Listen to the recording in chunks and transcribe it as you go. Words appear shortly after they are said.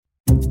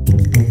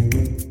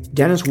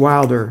Dennis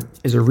Wilder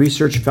is a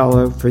research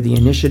fellow for the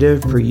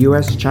Initiative for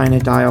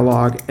U.S.-China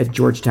Dialogue at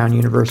Georgetown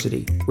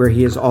University, where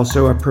he is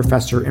also a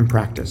professor in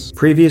practice.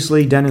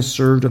 Previously, Dennis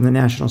served on the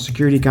National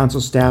Security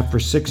Council staff for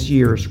 6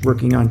 years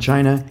working on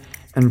China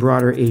and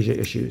broader Asia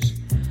issues.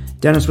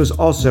 Dennis was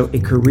also a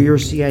career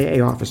CIA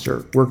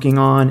officer working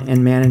on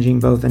and managing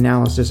both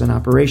analysis and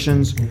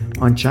operations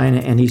on China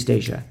and East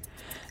Asia.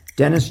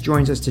 Dennis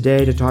joins us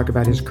today to talk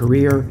about his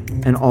career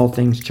and all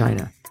things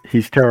China.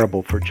 He's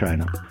terrible for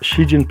China.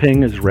 Xi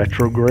Jinping is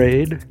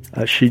retrograde.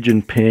 Xi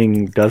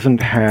Jinping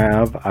doesn't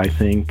have, I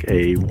think,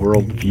 a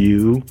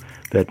worldview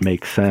that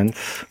makes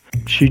sense.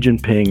 Xi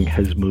Jinping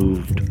has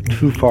moved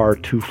too far,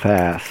 too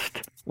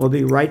fast. We'll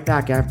be right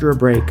back after a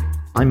break.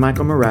 I'm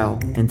Michael Morell,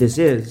 and this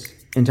is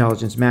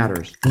Intelligence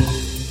Matters.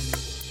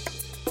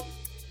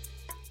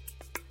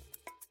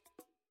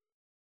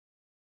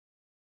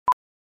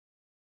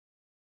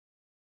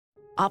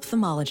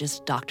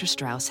 Ophthalmologist Dr.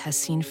 Strauss has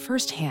seen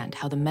firsthand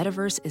how the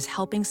metaverse is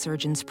helping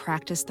surgeons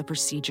practice the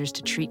procedures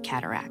to treat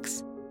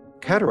cataracts.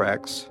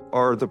 Cataracts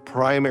are the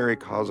primary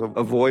cause of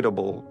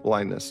avoidable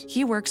blindness.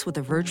 He works with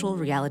a virtual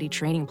reality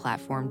training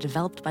platform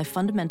developed by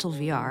Fundamental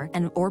VR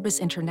and Orbis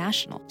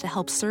International to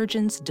help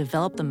surgeons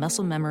develop the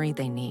muscle memory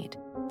they need.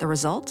 The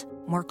result?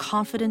 More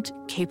confident,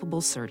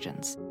 capable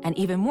surgeons. And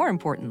even more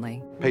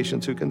importantly,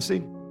 patients who can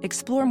see.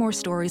 Explore more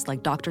stories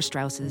like Dr.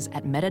 Strauss's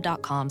at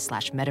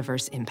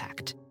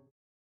meta.com/metaverseimpact.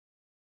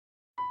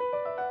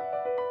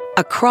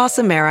 Across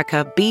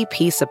America,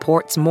 BP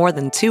supports more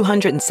than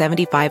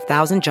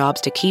 275,000 jobs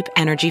to keep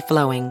energy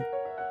flowing.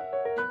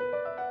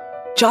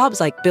 Jobs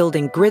like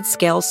building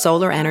grid-scale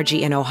solar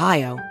energy in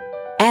Ohio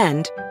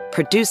and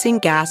producing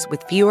gas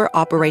with fewer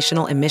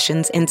operational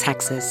emissions in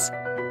Texas.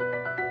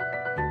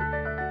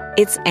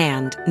 It's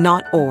and,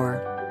 not or.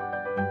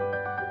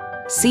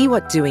 See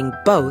what doing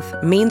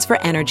both means for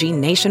energy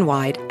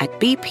nationwide at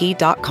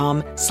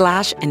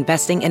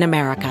bp.com/investing in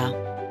America.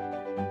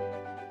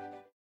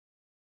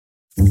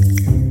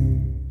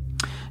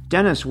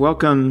 Dennis,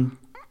 welcome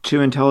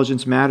to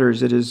Intelligence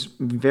Matters. It is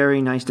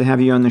very nice to have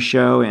you on the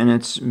show, and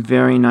it's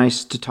very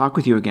nice to talk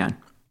with you again.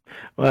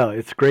 Well,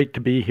 it's great to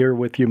be here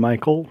with you,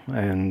 Michael,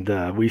 and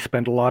we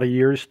spent a lot of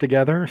years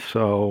together,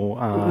 so...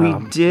 We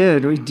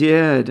did.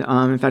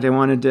 In fact, I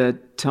wanted to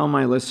tell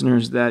my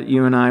listeners that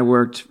you and I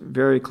worked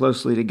very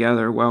closely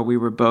together while we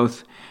were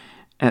both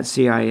at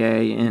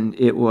CIA, and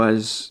it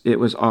was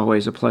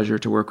always a pleasure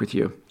to work with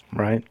you.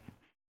 Right.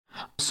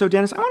 So,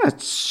 Dennis, I want to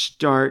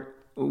start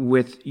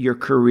with your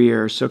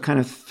career. So kind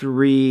of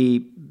three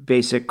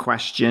basic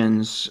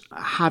questions.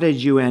 How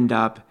did you end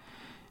up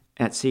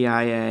at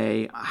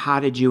CIA? How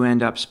did you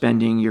end up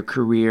spending your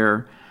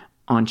career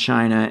on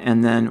China?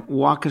 And then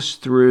walk us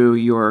through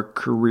your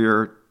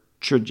career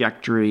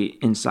trajectory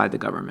inside the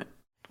government.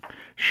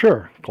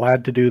 Sure,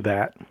 glad to do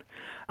that.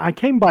 I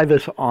came by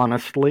this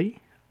honestly.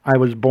 I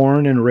was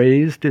born and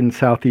raised in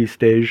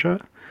Southeast Asia.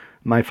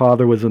 My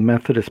father was a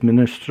Methodist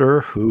minister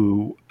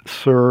who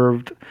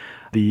served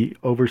the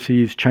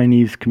overseas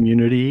Chinese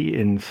community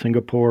in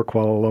Singapore,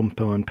 Kuala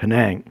Lumpur, and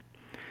Penang.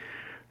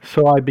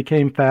 So I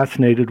became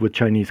fascinated with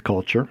Chinese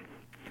culture.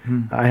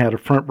 I had a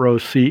front row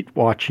seat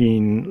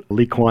watching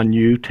Lee Kuan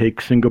Yew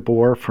take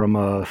Singapore from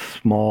a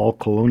small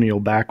colonial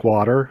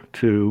backwater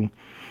to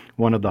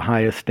one of the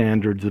highest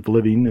standards of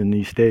living in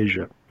East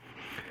Asia.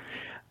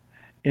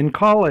 In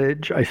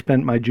college, I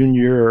spent my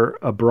junior year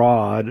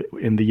abroad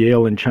in the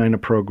Yale in China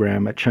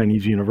program at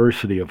Chinese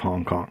University of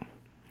Hong Kong.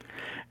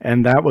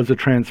 And that was a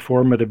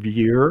transformative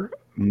year.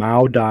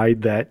 Mao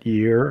died that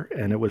year,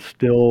 and it was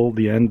still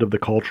the end of the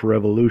Cultural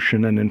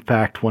Revolution. And in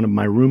fact, one of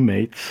my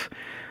roommates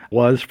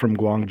was from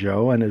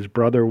Guangzhou, and his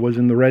brother was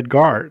in the Red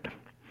Guard.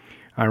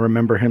 I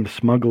remember him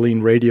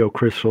smuggling radio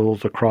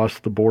crystals across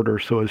the border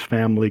so his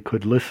family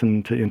could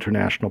listen to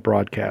international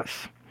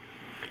broadcasts.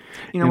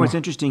 You know, what's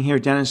interesting here,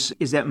 Dennis,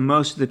 is that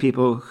most of the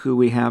people who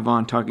we have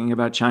on talking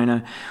about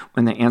China,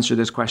 when they answer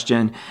this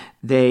question,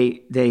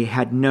 they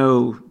had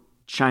no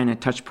China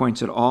touch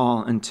points at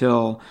all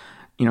until,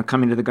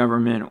 coming to the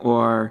government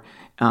or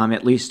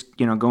at least,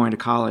 going to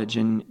college.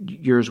 And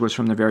yours was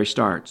from the very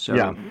start.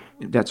 So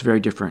That's very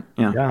different.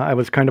 Yeah, I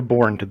was kind of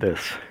born to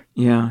this.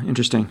 Yeah,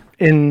 interesting.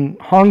 In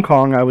Hong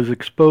Kong, I was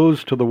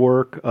exposed to the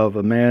work of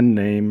a man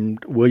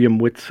named William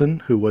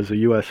Whitson, who was a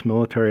U.S.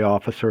 military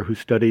officer who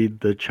studied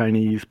the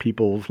Chinese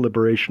People's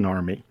Liberation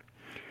Army.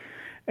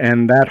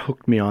 And that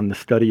hooked me on the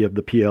study of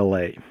the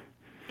PLA.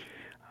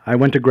 I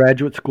went to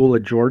graduate school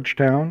at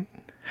Georgetown,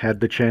 had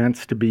the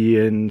chance to be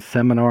in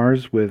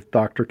seminars with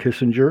Dr.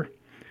 Kissinger,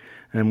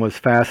 and was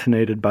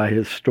fascinated by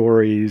his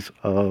stories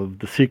of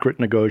the secret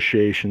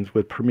negotiations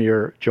with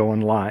Premier Zhou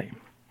Enlai.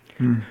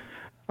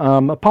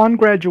 Upon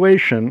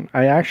graduation,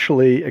 I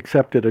actually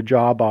accepted a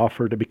job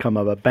offer to become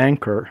a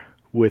banker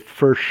with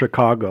First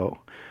Chicago,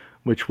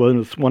 which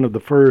was one of the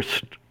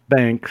first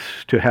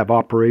banks to have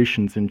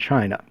operations in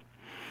China.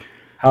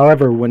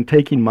 However, when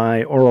taking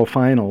my oral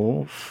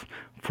finals,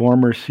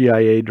 former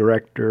CIA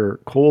Director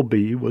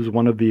Colby was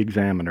one of the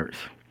examiners.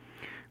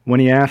 When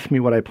he asked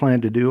me what I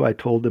planned to do, I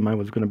told him I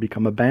was going to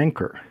become a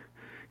banker.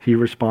 He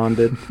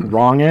responded,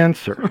 "Wrong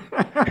answer."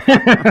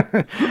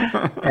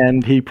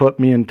 And he put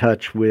me in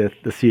touch with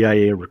the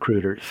CIA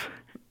recruiters.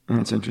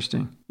 That's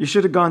interesting. You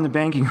should have gone the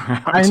banking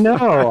route. I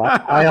know.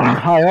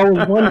 I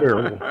always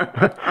wonder.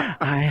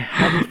 I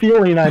have a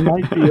feeling I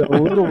might be a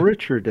little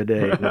richer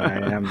today than I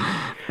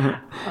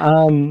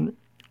am.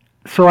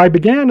 So I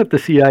began at the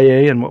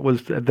CIA in what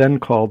was then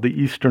called the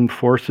Eastern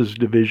Forces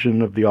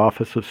Division of the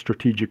Office of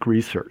Strategic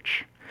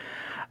Research.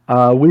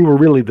 We were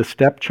really the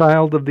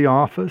stepchild of the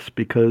office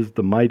because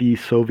the mighty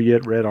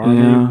Soviet Red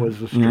Army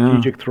was a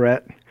strategic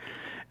threat.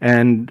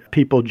 And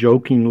people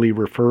jokingly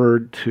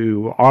referred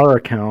to our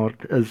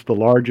account as the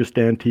largest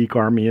antique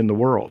army in the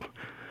world.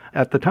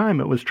 At the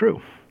time, it was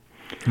true.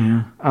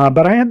 Yeah.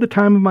 But I had the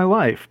time of my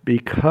life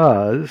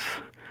because,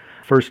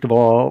 first of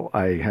all,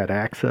 I had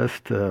access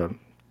to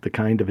the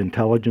kind of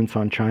intelligence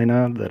on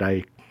China that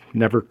I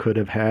never could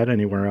have had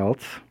anywhere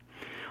else.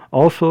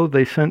 Also,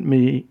 they sent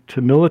me to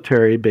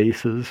military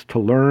bases to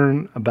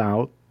learn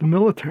about the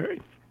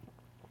military.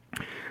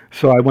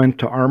 So I went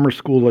to armor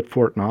school at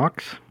Fort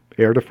Knox,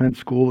 Air Defense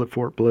School at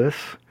Fort Bliss,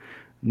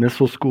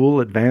 Missile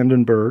School at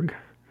Vandenberg,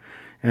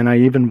 and I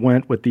even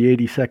went with the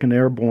 82nd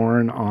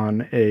Airborne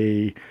on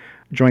a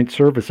joint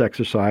service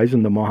exercise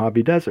in the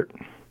Mojave Desert.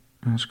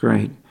 That's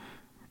great.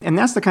 And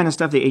that's the kind of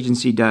stuff the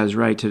agency does,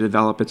 right, to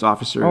develop its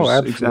officers. Oh,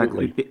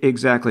 absolutely.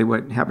 Exactly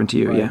what happened to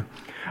you, right. Yeah.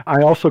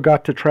 I also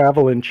got to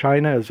travel in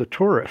China as a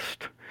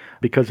tourist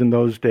because in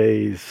those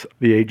days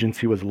the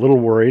agency was a little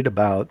worried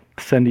about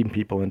sending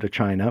people into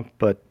China,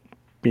 but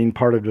being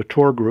part of the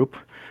tour group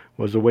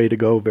was a way to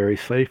go very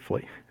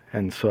safely.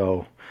 And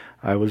so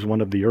I was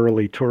one of the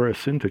early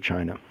tourists into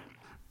China.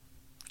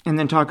 And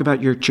then talk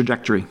about your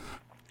trajectory.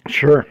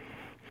 Sure.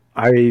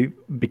 I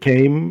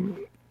became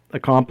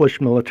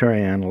accomplished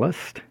military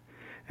analyst,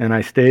 and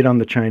I stayed on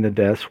the China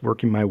desk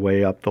working my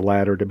way up the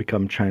ladder to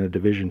become China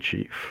Division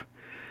Chief.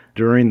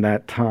 During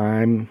that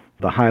time,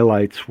 the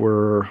highlights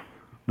were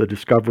the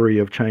discovery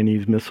of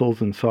Chinese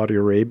missiles in Saudi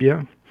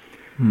Arabia,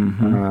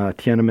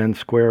 Tiananmen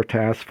Square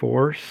Task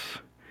Force,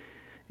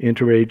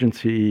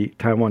 Interagency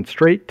Taiwan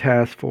Strait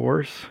Task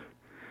Force,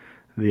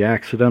 the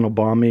accidental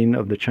bombing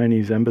of the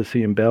Chinese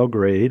embassy in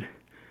Belgrade,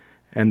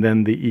 and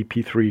then the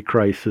EP3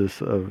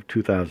 crisis of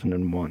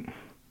 2001.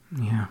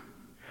 Yeah.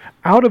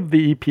 Out of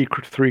the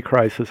EP3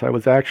 crisis, I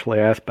was actually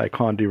asked by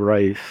Condi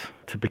Rice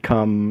to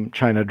become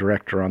China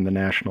Director on the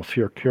National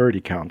Security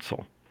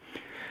Council.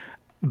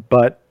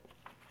 But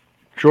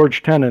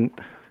George Tenet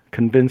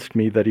convinced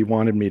me that he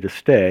wanted me to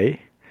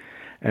stay,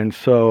 and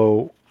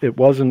so it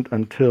wasn't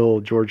until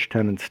George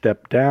Tenet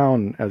stepped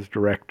down as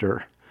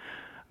director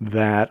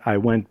that I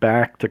went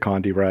back to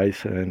Condi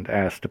Rice and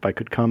asked if I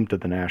could come to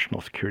the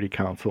National Security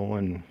Council,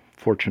 and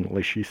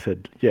fortunately she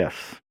said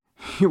yes.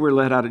 You were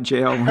let out of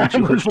jail when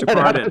George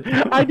departed.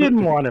 I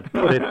didn't want to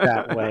put it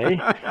that way.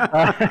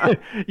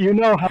 You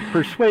know how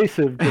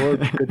persuasive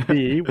George could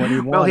be when he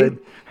wanted...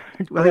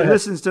 Well, he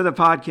listens to the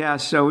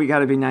podcast, so we got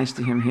to be nice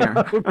to him here.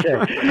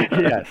 Okay,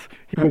 yes.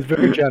 He was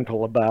very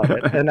gentle about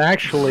it. And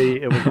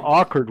actually, it was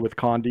awkward with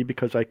Condi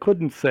because I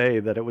couldn't say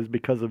that it was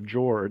because of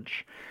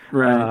George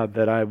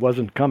that I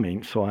wasn't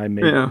coming, so I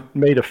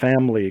made a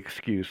family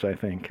excuse, I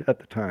think, at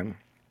the time.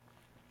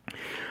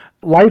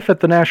 Life at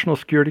the National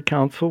Security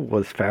Council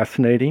was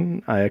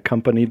fascinating. I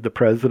accompanied the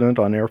president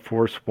on Air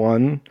Force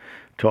One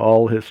to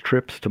all his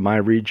trips to my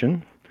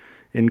region,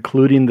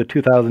 including the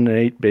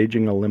 2008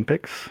 Beijing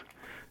Olympics,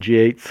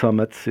 G8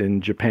 summits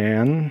in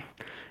Japan,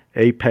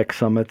 APEC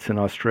summits in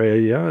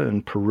Australia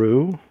and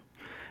Peru,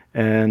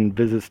 and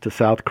visits to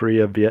South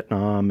Korea,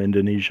 Vietnam,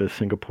 Indonesia,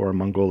 Singapore, and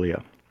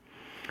Mongolia.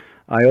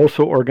 I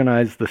also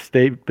organized the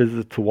state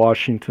visit to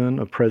Washington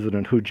of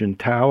President Hu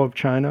Jintao of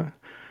China,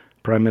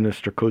 Prime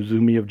Minister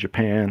Koizumi of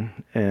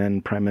Japan,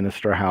 and Prime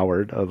Minister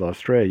Howard of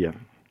Australia.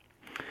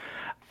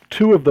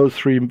 2 of those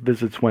 3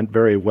 visits went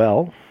very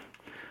well.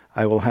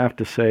 I will have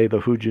to say the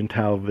Hu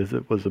Jintao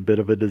visit was a bit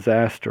of a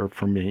disaster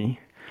for me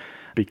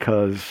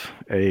because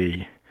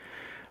a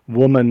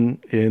woman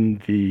in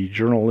the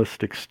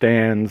journalistic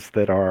stands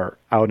that are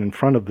out in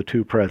front of the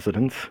 2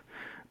 presidents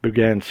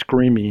began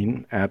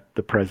screaming at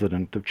the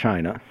president of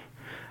China.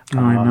 Oh,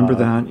 I remember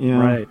that, yeah.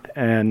 Right,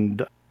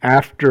 and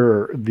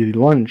after the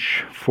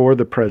lunch for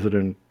the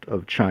president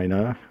of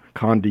China,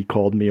 Condi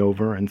called me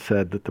over and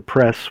said that the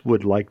press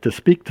would like to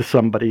speak to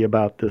somebody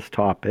about this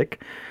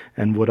topic,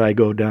 and would I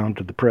go down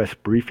to the press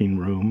briefing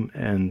room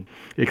and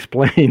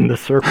explain the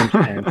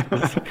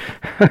circumstances.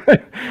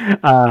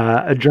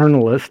 A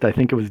journalist, I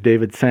think it was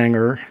David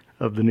Sanger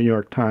of the New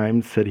York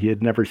Times, said he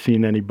had never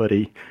seen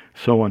anybody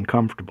so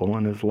uncomfortable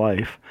in his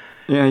life.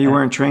 Yeah, you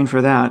weren't trained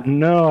for that.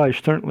 No, I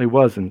certainly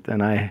wasn't.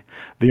 And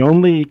the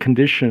only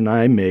condition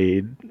I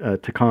made to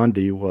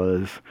Condi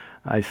was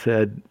I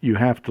said, you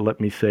have to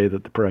let me say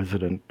that the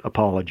president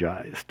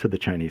apologized to the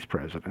Chinese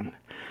president,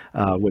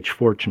 which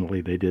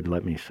fortunately they did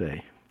let me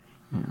say.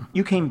 Yeah.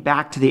 You came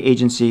back to the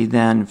agency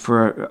then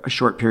for a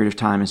short period of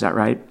time, is that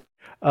right?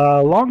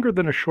 Longer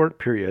than a short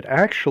period.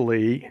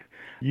 Actually,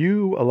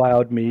 you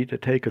allowed me to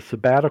take a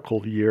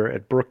sabbatical year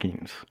at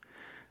Brookings.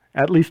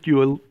 At least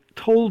you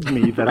told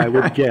me that I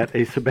would get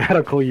a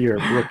sabbatical year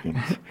at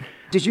Brookings.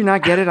 Did you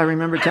not get it? I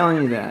remember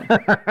telling you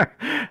that.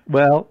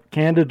 Well,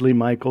 candidly,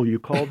 Michael, you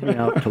called me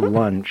out to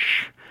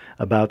lunch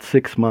about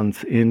 6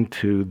 months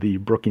into the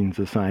Brookings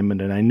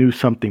assignment, and I knew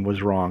something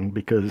was wrong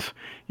because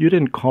you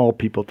didn't call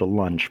people to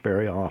lunch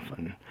very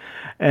often.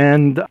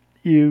 And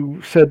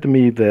you said to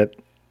me that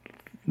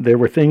there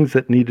were things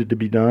that needed to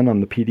be done on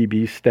the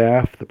PDB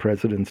staff, the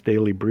President's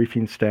daily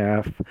briefing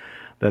staff,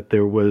 that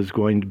there was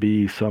going to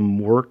be some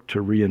work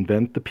to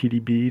reinvent the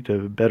PDB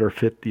to better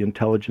fit the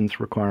intelligence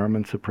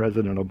requirements of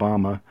President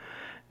Obama,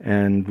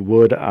 and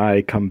would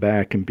I come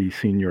back and be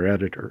senior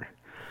editor?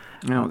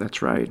 No,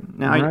 that's right.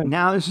 Now, Right.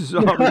 now this is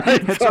all,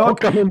 It's all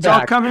coming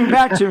back. coming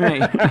back to me.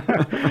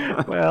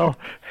 Well,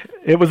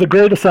 it was a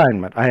great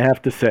assignment, I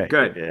have to say.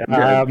 Good.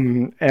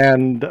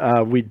 And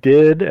we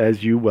did,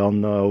 as you well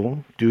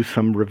know, do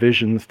some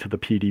revisions to the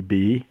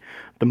PDB.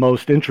 The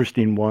most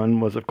interesting one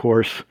was, of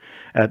course,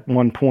 at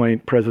one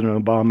point,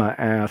 President Obama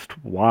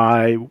asked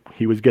why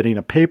he was getting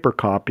a paper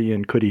copy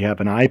and could he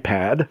have an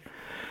iPad.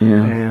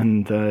 Yeah.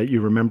 And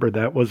you remember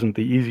that wasn't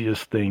the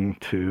easiest thing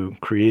to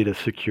create a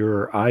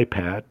secure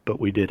iPad, but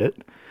we did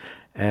it.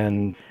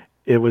 And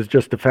it was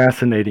just a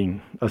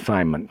fascinating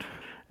assignment.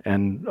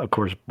 And, of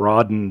course,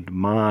 broadened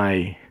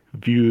my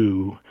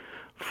view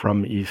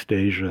from East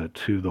Asia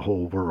to the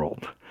whole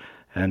world.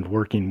 And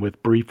working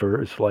with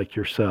briefers like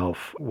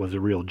yourself was a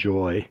real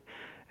joy.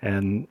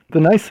 And the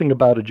nice thing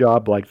about a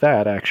job like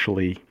that,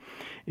 actually,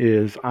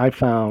 is I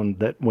found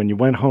that when you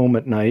went home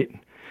at night,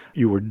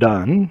 you were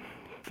done.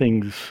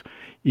 Things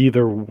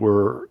either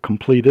were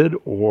completed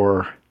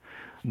or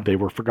they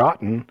were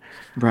forgotten.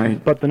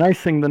 Right. But the nice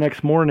thing the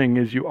next morning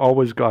is you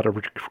always got a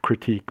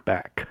critique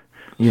back.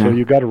 Yeah. So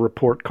you got a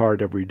report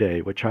card every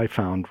day, which I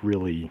found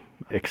really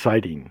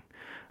exciting.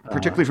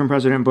 Particularly from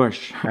President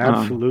Bush.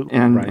 Absolutely,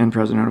 and right. and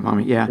President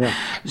Obama. Yeah. Yeah.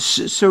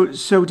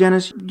 So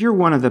Dennis, you're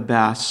one of the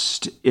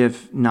best,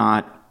 if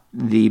not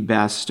the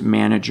best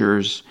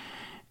managers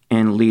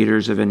and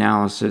leaders of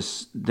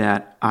analysis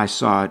that I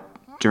saw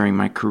during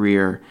my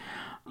career.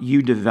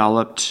 You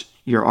developed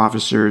your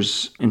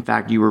officers. In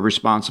fact, you were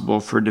responsible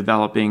for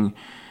developing,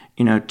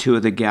 two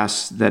of the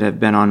guests that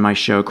have been on my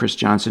show, Chris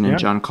Johnson and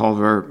John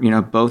Culver.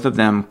 Both of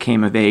them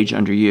came of age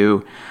under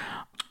you.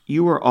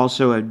 You were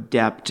also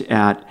adept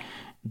at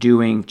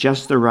doing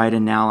just the right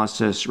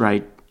analysis,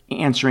 right?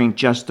 Answering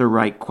just the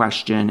right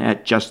question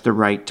at just the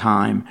right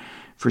time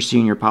for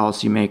senior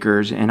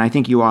policymakers. And I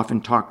think you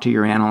often talk to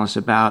your analysts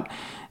about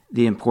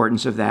the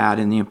importance of that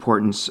and the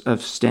importance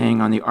of staying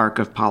on the arc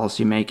of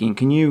policymaking.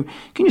 Can you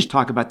just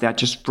talk about that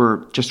just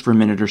for a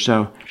minute or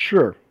so?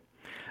 Sure.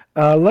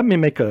 Let me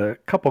make a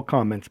couple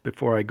comments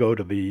before I go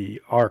to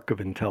the arc of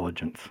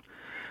intelligence.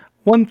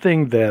 One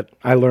thing that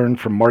I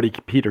learned from Marty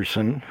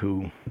Peterson,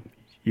 who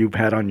you've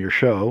had on your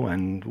show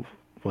and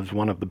was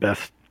one of the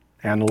best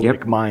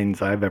analytic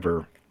minds I've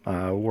ever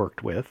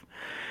worked with,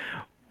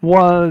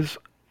 was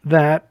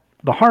that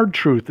the hard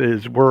truth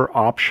is we're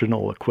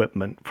optional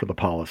equipment for the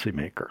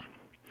policymaker.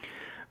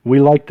 We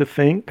like to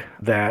think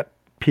that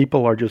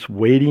people are just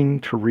waiting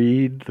to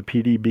read the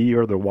PDB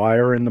or the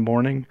Wire in the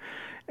morning,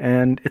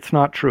 and it's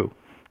not true.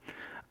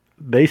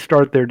 They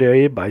start their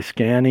day by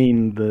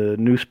scanning the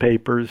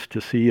newspapers to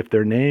see if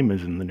their name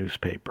is in the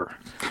newspaper.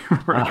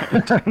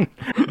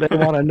 They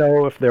want to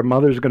know if their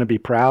mother's going to be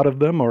proud of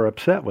them or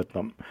upset with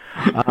them.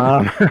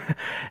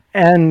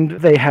 And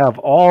they have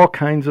all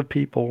kinds of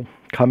people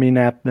coming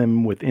at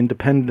them with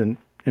independent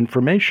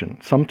information,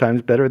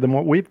 sometimes better than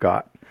what we've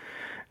got.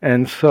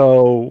 And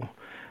so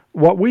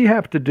what we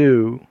have to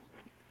do,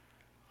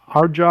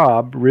 our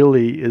job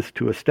really is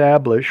to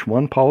establish,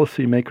 one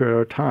policymaker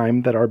at a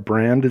time, that our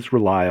brand is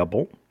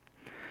reliable.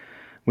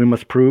 We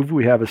must prove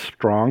we have a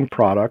strong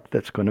product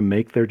that's going to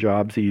make their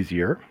jobs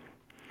easier.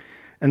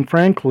 And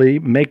frankly,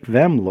 make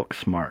them look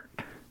smart.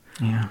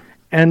 Yeah.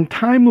 And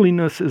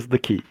timeliness is the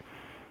key.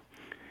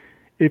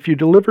 If you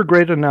deliver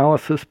great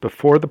analysis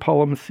before the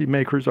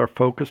policymakers are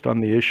focused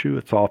on the issue,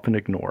 it's often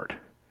ignored.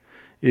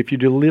 If you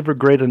deliver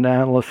great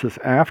analysis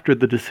after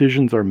the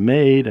decisions are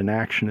made and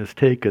action is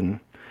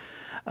taken,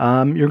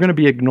 you're going to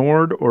be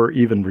ignored or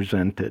even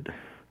resented.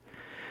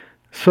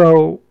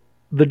 So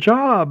the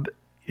job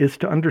is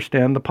to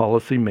understand the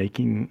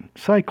policy-making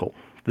cycle,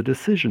 the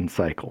decision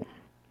cycle.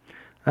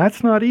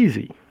 That's not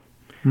easy.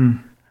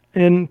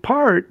 In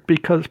part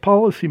because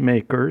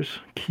policymakers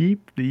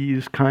keep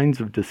these kinds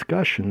of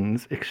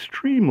discussions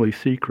extremely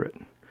secret.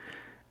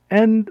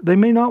 And they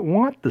may not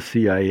want the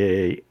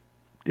CIA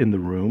in the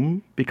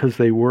room because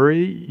they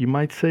worry you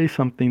might say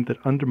something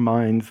that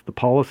undermines the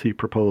policy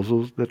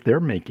proposals that they're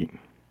making.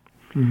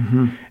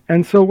 Mm-hmm.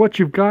 And so what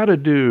you've got to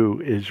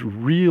do is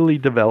really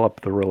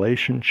develop the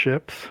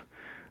relationships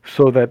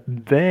so that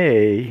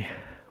they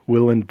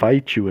will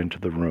invite you into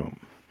the room.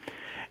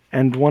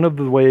 And one of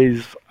the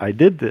ways I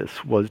did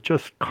this was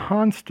just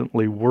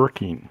constantly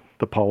working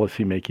the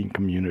policymaking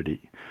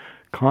community,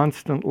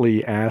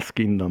 constantly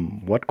asking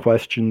them what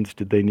questions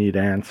did they need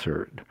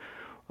answered,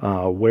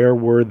 where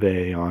were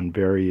they on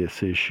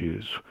various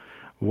issues,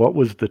 what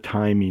was the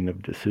timing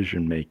of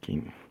decision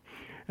making.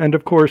 And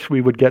of course,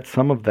 we would get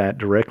some of that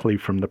directly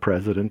from the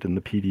president and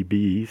the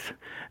PDBs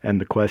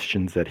and the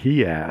questions that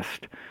he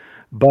asked.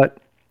 But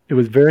it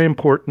was very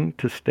important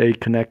to stay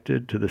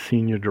connected to the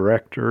senior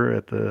director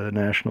at the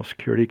National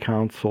Security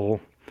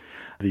Council,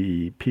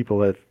 the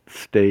people at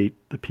State,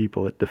 the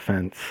people at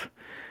Defense.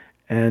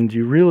 And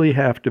you really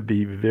have to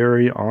be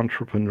very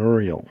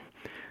entrepreneurial.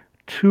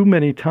 Too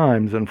many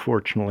times,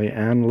 unfortunately,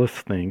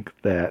 analysts think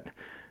that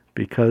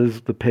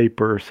because the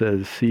paper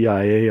says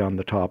CIA on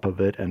the top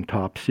of it and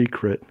top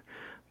secret,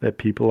 that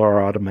people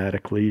are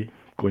automatically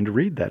going to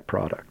read that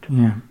product.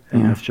 And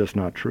that's just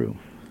not true.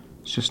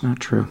 It's just not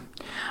true.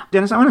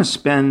 Dennis, I want to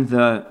spend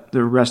the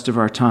rest of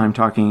our time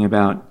talking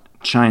about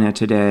China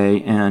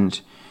today and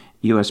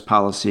U.S.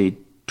 policy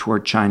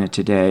toward China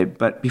today.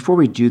 But before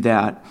we do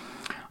that,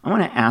 I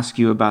want to ask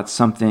you about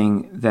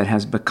something that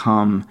has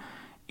become,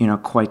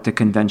 quite the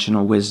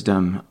conventional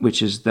wisdom,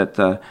 which is that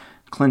the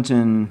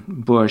Clinton,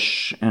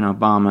 Bush, and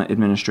Obama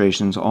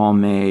administrations all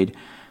made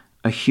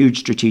a huge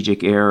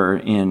strategic error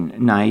in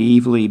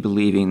naively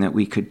believing that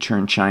we could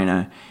turn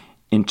China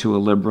into a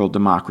liberal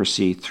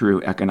democracy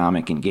through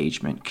economic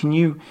engagement. Can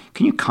you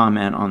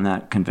comment on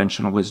that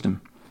conventional wisdom?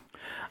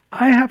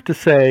 I have to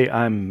say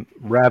I'm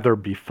rather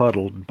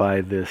befuddled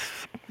by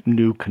this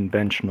new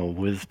conventional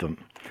wisdom.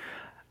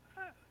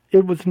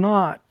 It was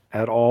not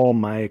at all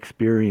my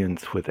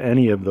experience with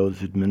any of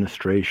those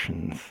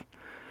administrations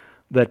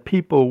that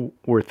people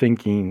were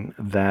thinking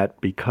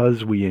that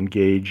because we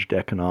engaged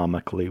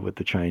economically with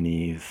the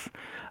Chinese,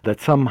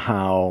 that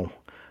somehow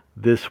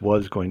this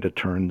was going to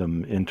turn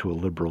them into a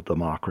liberal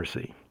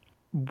democracy.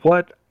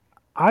 What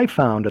I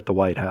found at the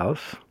White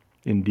House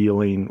in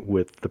dealing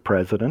with the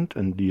president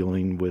and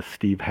dealing with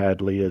Steve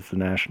Hadley as the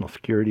National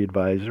Security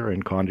Advisor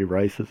and Condi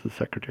Rice as the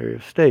Secretary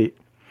of State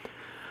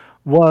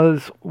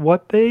was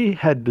what they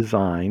had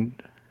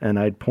designed, and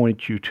I'd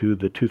point you to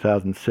the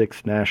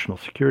 2006 National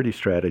Security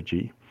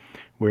Strategy,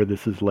 where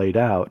this is laid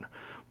out,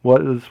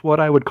 was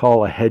what I would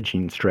call a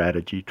hedging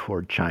strategy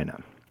toward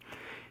China.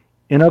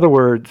 In other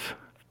words,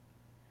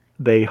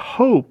 they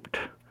hoped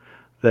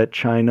that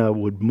China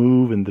would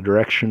move in the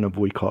direction of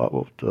what we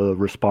call the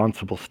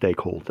responsible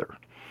stakeholder,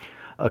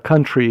 a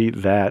country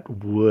that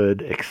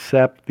would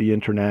accept the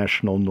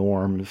international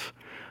norms,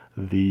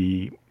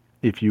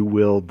 if you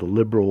will, the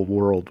liberal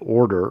world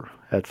order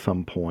at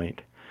some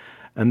point,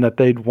 and that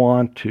they'd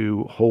want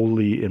to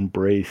wholly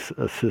embrace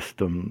a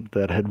system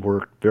that had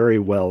worked very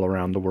well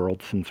around the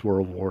world since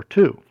World War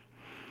II.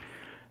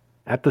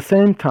 At the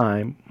same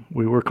time,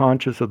 we were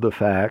conscious of the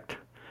fact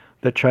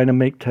that China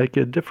may take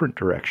a different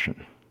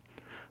direction,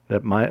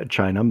 that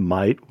China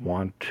might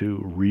want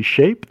to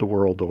reshape the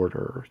world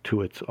order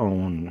to its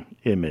own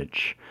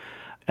image,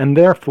 and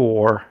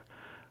therefore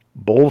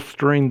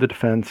bolstering the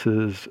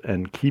defenses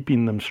and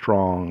keeping them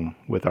strong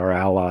with our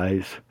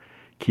allies,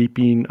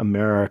 keeping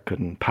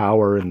American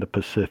power in the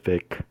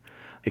Pacific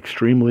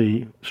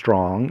extremely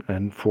strong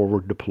and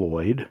forward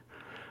deployed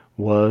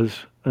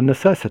was a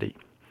necessity.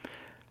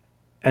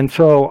 And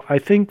so I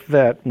think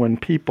that when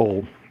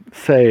people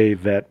say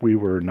that we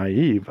were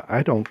naive,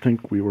 I don't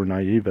think we were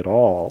naive at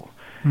all.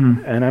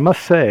 And I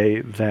must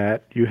say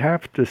that you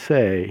have to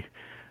say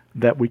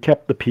that we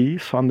kept the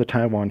peace on the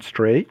Taiwan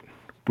Strait.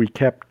 We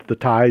kept the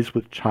ties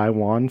with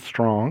Taiwan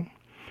strong.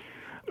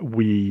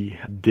 We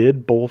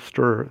did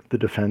bolster the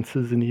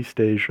defenses in East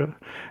Asia,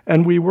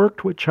 and we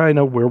worked with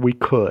China where we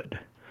could.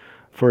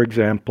 For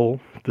example,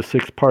 the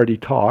six-party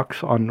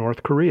talks on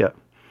North Korea,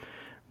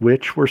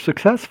 which were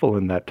successful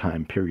in that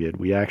time period.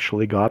 We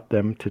actually got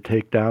them to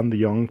take down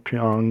the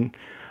Yongbyon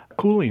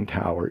cooling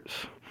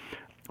towers.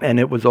 And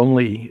it was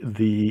only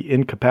the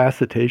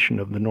incapacitation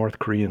of the North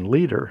Korean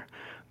leader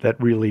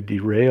that really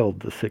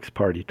derailed the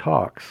six-party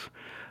talks.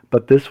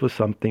 But this was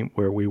something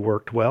where we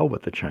worked well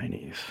with the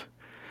Chinese.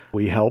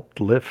 We helped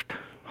lift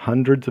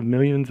hundreds of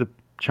millions of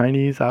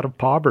Chinese out of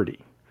poverty,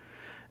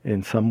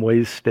 in some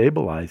ways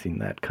stabilizing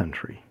that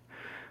country.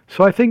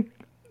 So I think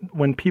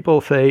when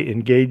people say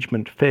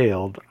engagement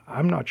failed,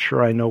 I'm not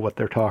sure I know what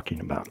they're talking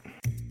about.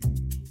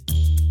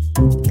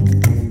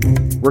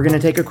 We're going to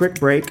take a quick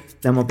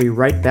break, then we'll be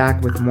right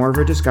back with more of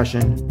a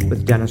discussion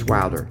with Dennis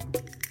Wilder.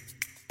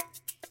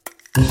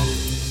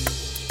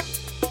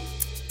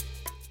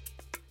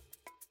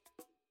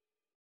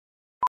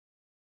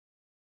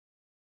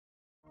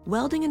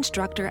 Welding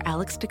instructor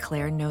Alex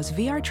DeClaire knows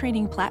VR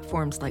training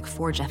platforms like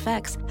Forge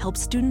FX help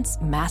students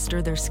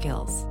master their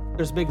skills.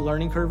 There's a big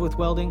learning curve with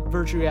welding.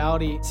 Virtual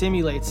reality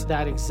simulates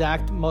that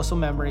exact muscle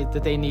memory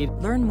that they need.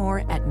 Learn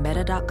more at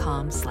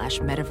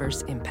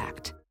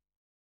meta.com/metaverseimpact.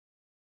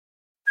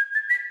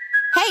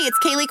 Hey, it's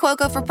Kaylee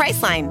Cuoco for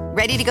Priceline.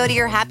 Ready to go to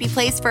your happy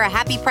place for a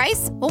happy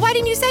price? Well, why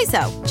didn't you say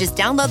so? Just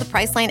download the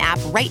Priceline app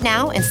right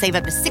now and save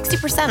up to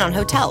 60% on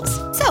hotels.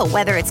 So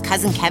whether it's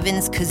Cousin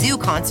Kevin's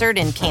Kazoo Concert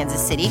in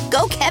Kansas City,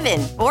 go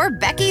Kevin, or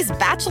Becky's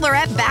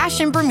Bachelorette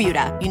Bash in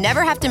Bermuda, you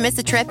never have to miss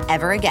a trip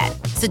ever again.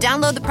 So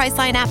download the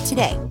Priceline app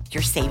today.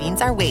 Your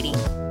savings are waiting.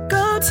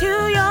 Go to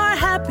your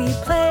happy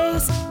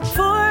place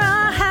for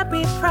a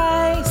happy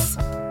price.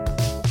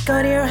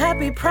 Go to your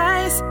happy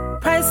price,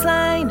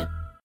 Priceline.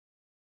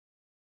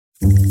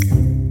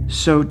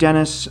 So,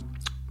 Dennis,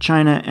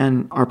 China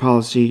and our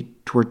policy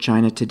toward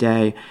China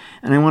today,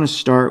 and I want to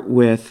start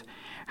with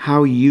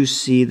how you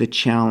see the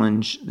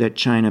challenge that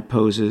China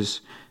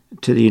poses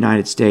to the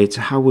United States.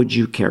 How would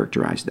you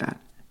characterize that?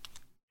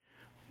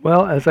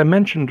 Well, as I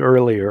mentioned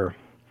earlier,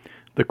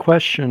 the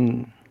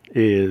question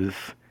is,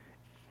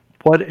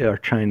 what are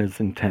China's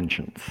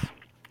intentions?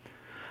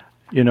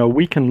 You know,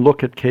 we can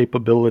look at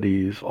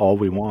capabilities all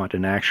we want,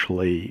 and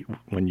actually,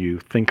 when you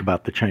think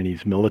about the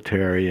Chinese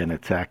military and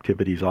its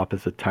activities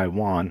opposite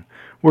Taiwan,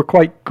 we're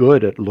quite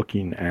good at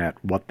looking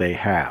at what they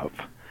have.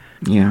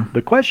 Yeah.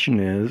 The question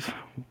is,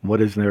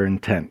 what is their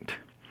intent?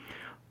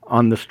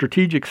 On the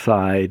strategic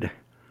side,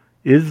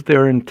 is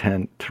their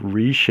intent to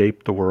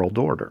reshape the world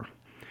order?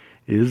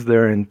 Is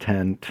their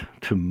intent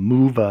to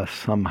move us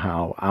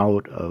somehow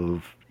out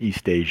of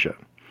East Asia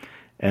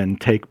and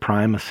take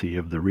primacy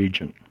of the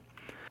region?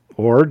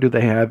 Or do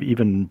they have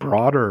even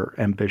broader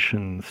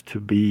ambitions to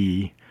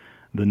be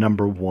the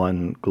number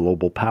one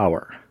global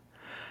power?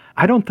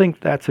 I don't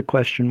think that's a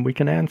question we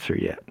can answer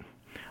yet.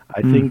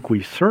 I think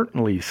we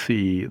certainly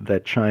see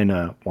that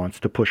China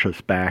wants to push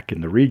us back in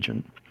the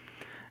region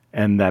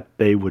and that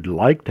they would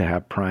like to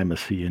have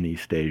primacy in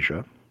East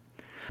Asia.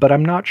 But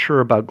I'm not sure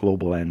about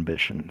global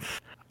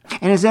ambitions.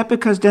 And is that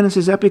because, Dennis,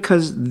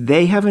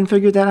 they haven't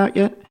figured that out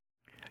yet?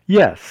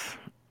 Yes.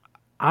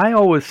 I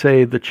always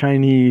say the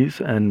Chinese,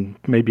 and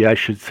maybe I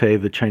should say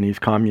the Chinese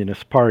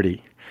Communist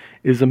Party,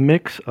 is a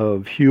mix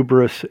of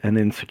hubris and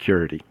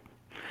insecurity.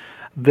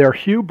 Their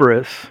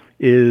hubris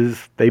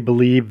is they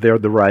believe they're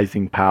the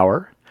rising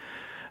power.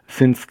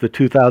 Since the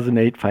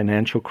 2008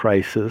 financial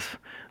crisis,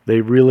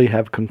 they really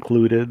have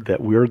concluded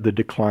that we're the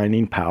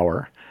declining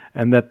power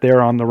and that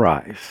they're on the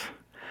rise.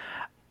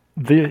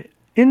 The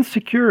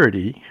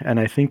insecurity, and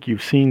I think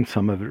you've seen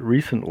some of it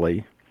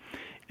recently,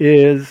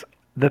 is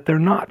that they're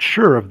not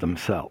sure of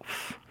themselves.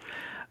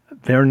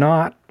 They're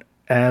not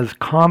as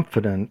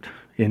confident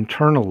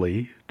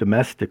internally,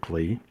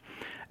 domestically,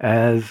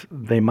 as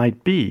they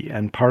might be.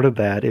 And part of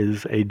that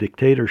is a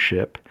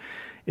dictatorship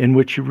in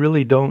which you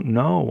really don't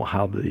know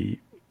how the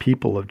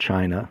people of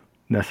China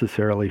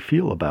necessarily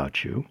feel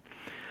about you.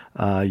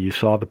 You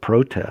saw the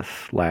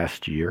protests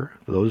last year.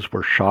 Those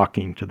were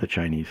shocking to the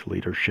Chinese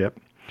leadership.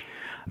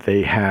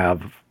 They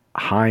have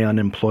high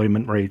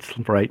unemployment rates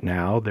right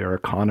now. Their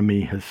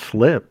economy has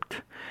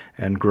slipped,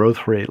 and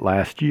growth rate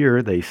last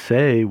year, they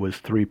say, was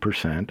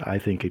 3%. I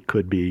think it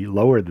could be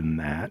lower than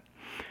that.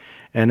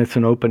 And it's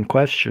an open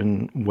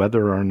question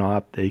whether or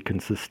not they can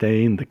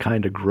sustain the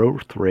kind of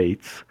growth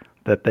rates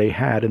that they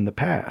had in the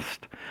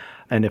past.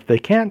 And if they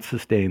can't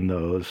sustain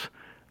those,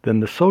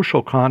 then the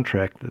social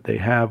contract that they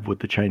have with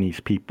the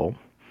Chinese people,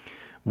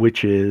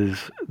 which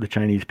is the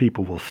Chinese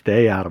people will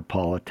stay out of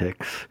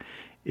politics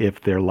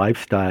if their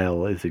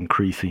lifestyle is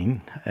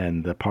increasing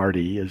and the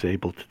party is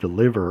able to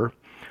deliver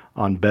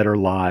on better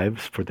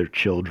lives for their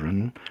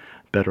children,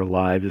 better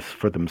lives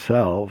for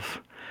themselves,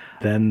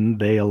 then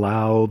they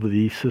allow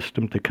the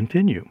system to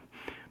continue.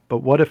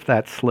 But what if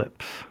that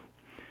slips?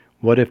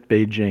 What if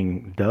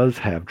Beijing does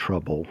have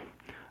trouble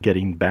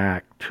getting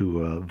back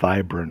to a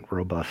vibrant,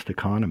 robust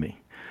economy?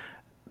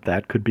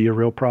 That could be a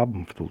real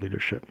problem for the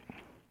leadership.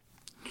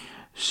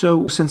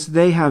 So since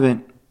they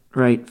haven't,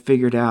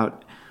 figured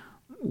out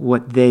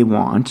what they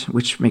want,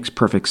 which makes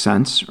perfect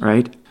sense,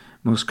 right?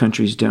 Most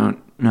countries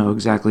don't know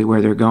exactly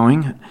where they're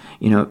going,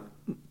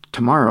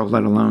 tomorrow,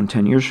 let alone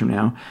 10 years from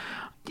now.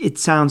 It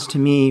sounds to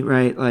me,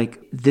 like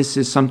this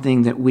is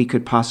something that we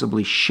could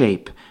possibly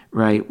shape,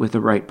 with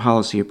the right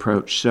policy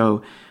approach.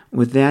 So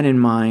with that in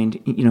mind,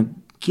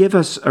 give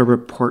us a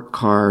report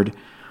card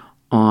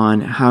on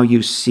how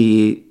you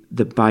see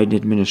the Biden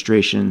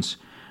administration's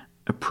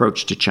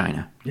approach to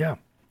China. Yeah,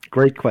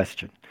 great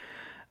question.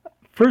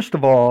 First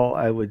of all,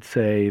 I would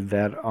say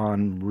that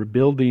on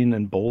rebuilding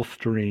and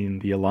bolstering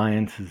the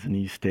alliances in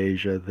East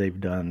Asia,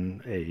 they've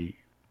done a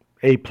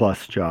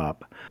A-plus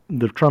job.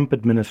 The Trump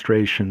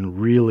administration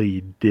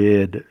really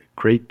did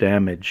great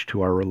damage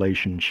to our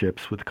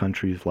relationships with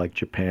countries like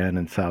Japan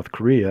and South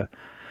Korea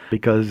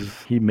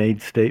because he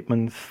made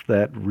statements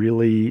that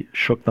really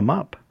shook them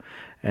up.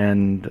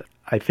 And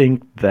I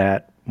think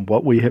that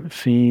what we have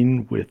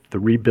seen with the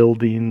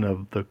rebuilding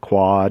of the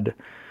Quad,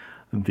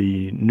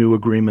 the new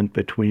agreement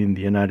between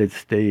the United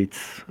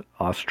States,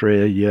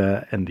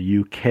 Australia, and the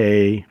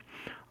UK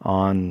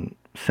on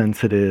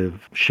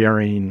sensitive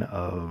sharing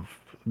of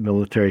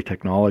military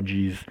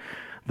technologies,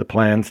 the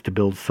plans to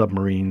build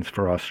submarines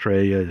for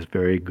Australia is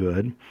very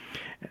good.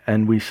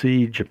 And we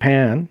see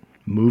Japan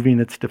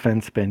moving its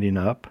defense spending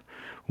up,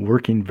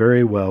 working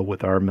very well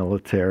with our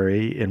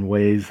military in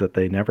ways that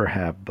they never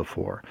have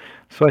before.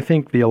 So I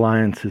think the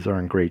alliances are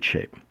in great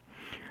shape.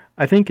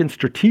 I think in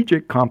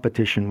strategic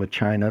competition with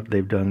China,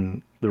 they've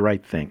done the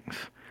right things.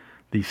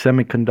 The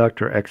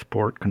semiconductor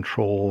export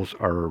controls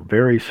are a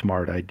very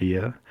smart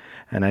idea,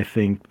 and I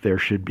think there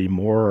should be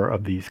more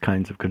of these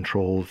kinds of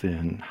controls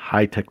in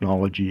high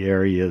technology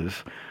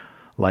areas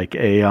like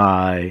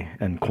AI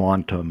and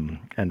quantum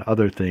and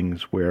other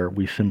things where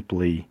we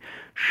simply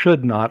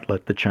should not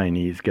let the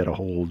Chinese get a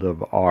hold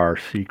of our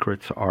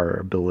secrets, our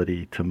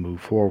ability to move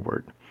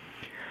forward.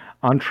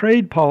 On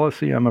trade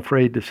policy, I'm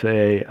afraid to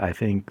say I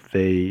think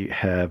they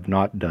have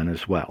not done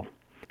as well.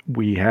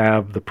 We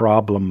have the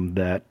problem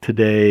that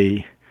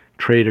today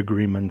trade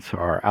agreements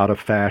are out of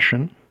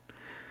fashion,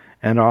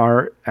 and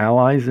our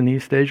allies in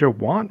East Asia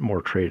want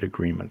more trade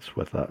agreements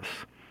with us.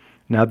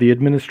 Now, the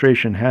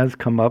administration has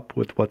come up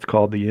with what's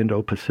called the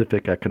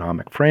Indo-Pacific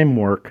Economic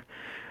Framework,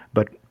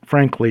 but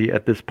frankly,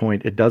 at this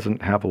point, it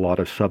doesn't have a lot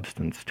of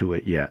substance to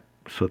it yet.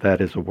 So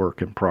that is a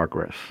work in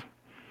progress.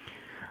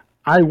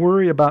 I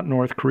worry about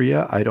North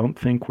Korea. I don't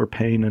think we're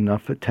paying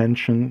enough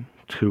attention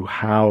to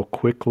how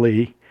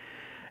quickly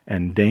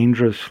and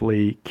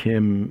dangerously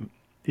Kim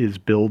is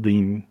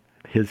building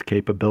his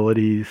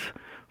capabilities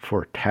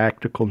for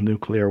tactical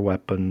nuclear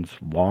weapons,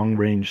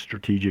 long-range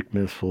strategic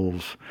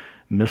missiles,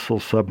 missile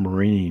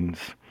submarines.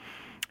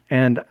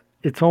 And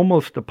it's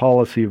almost a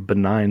policy of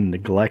benign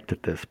neglect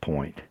at this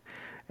point.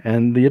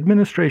 And the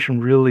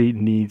administration really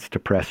needs to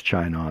press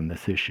China on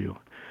this issue.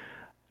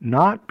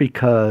 Not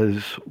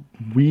because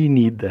we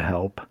need the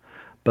help,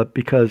 but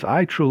because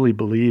I truly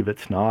believe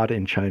it's not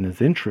in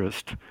China's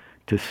interest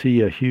to see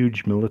a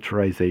huge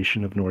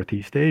militarization of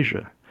Northeast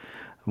Asia.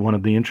 One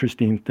of the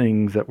interesting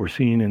things that we're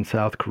seeing in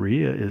South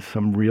Korea is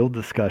some real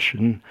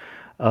discussion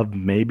of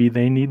maybe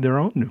they need their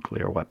own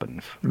nuclear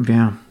weapons.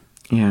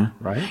 Yeah.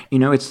 Right? You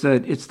know, it's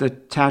the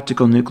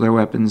tactical nuclear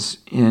weapons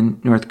in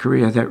North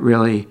Korea that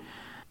really,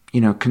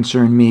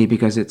 concern me,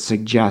 because it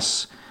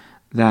suggests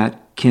that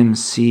Kim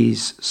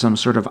sees some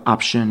sort of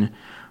option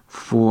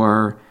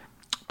for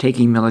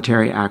taking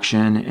military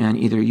action and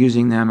either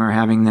using them or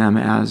having them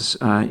as,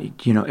 a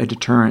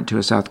deterrent to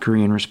a South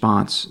Korean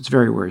response. It's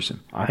very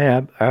worrisome.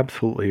 I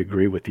absolutely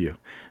agree with you.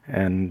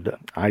 And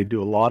I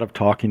do a lot of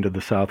talking to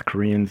the South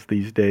Koreans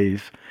these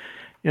days.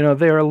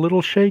 They're a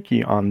little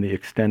shaky on the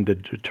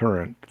extended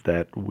deterrent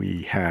that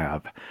we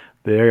have.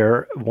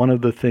 They're one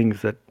of the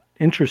things that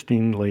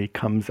interestingly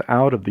comes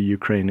out of the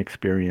Ukraine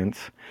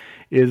experience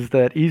is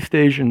that East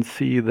Asians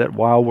see that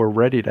while we're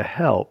ready to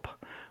help,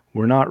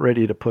 we're not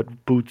ready to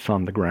put boots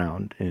on the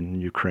ground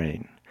in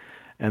Ukraine.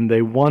 And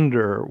they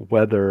wonder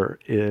whether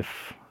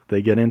if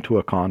they get into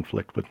a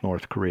conflict with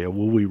North Korea,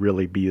 will we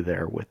really be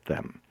there with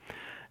them?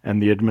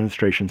 And the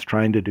administration's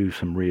trying to do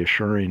some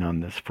reassuring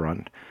on this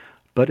front,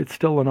 but it's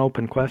still an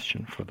open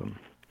question for them.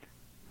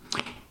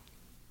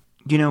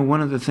 One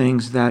of the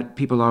things that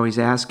people always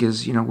ask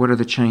is, what are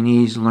the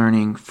Chinese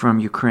learning from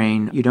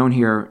Ukraine? You don't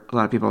hear a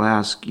lot of people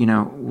ask,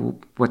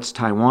 what's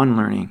Taiwan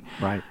learning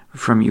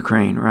from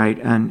Ukraine, right?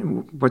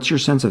 And what's your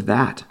sense of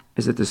that?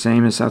 Is it the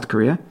same as South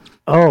Korea?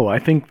 Oh, I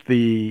think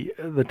the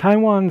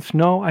Taiwans,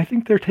 no, I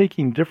think they're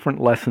taking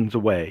different lessons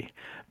away.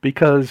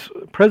 Because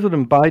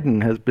President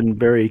Biden has been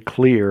very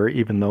clear,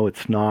 even though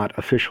it's not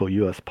official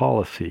U.S.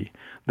 policy,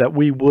 that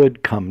we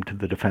would come to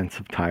the defense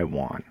of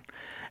Taiwan.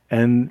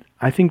 And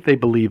I think they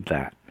believe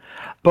that.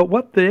 But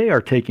what they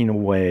are taking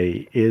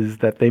away is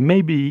that they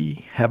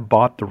maybe have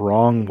bought the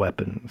wrong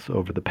weapons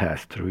over the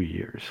past 3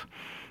 years.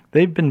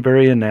 They've been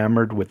very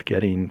enamored with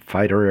getting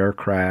fighter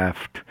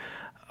aircraft,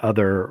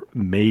 other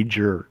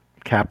major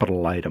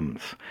capital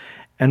items.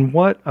 And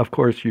what, of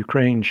course,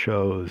 Ukraine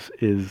shows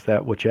is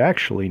that what you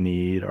actually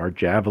need are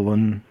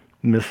Javelin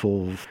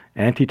missiles,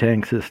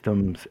 anti-tank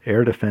systems,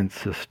 air defense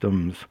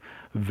systems,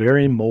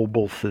 very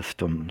mobile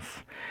systems,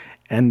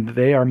 and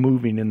they are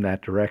moving in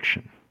that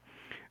direction.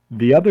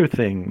 The other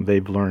thing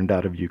they've learned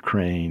out of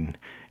Ukraine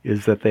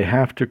is that they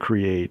have to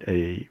create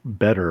a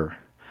better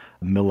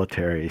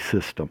military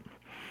system.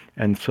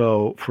 And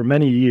so for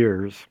many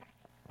years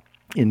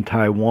in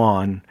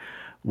Taiwan,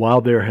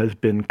 while there has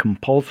been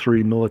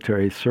compulsory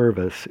military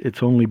service,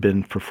 it's only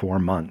been for 4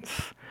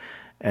 months.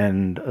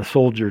 And a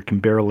soldier can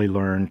barely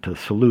learn to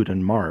salute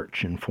and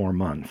march in 4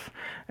 months.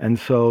 And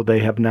so they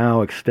have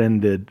now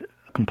extended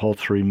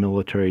compulsory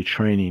military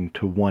training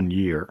to 1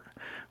 year,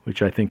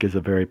 which I think is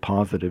a very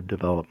positive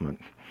development.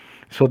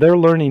 So they're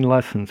learning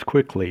lessons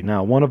quickly.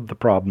 Now, one of the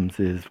problems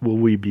is, will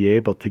we be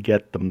able to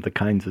get them the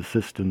kinds of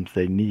systems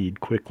they need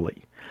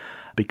quickly?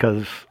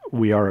 Because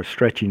we are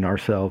stretching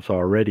ourselves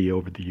already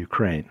over the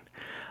Ukraine.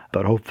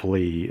 But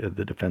hopefully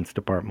the Defense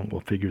Department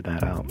will figure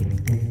that out.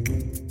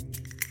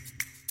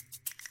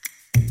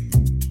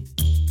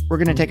 We're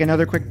going to take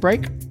another quick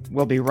break.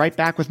 We'll be right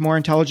back with more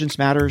Intelligence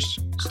Matters.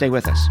 Stay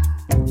with us.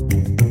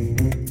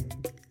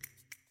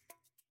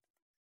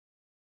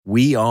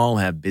 We all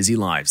have busy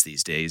lives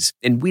these days,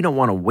 and we don't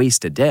want to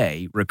waste a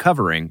day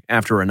recovering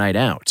after a night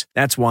out.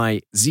 That's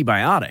why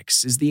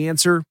ZBiotics is the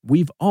answer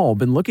we've all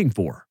been looking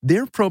for.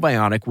 Their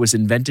probiotic was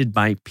invented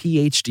by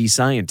PhD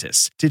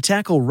scientists to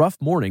tackle rough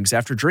mornings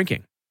after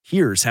drinking.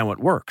 Here's how it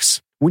works.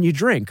 When you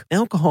drink,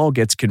 alcohol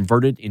gets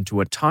converted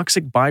into a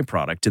toxic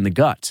byproduct in the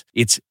gut.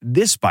 It's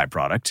this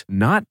byproduct,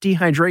 not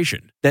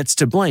dehydration, that's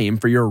to blame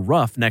for your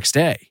rough next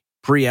day.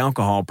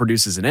 Pre-alcohol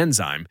produces an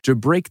enzyme to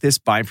break this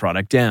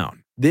byproduct down.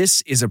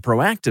 This is a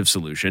proactive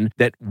solution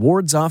that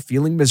wards off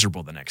feeling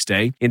miserable the next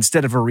day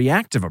instead of a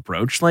reactive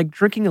approach like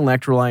drinking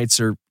electrolytes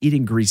or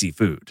eating greasy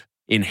food.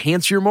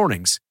 Enhance your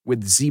mornings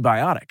with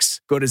ZBiotics.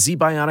 Go to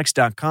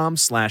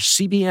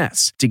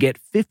zbiotics.com/CBS to get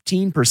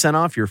 15%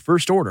 off your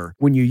first order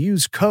when you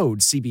use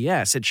code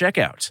CBS at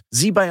checkout.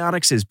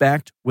 ZBiotics is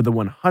backed with a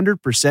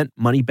 100%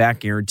 money-back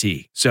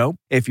guarantee. So,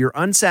 if you're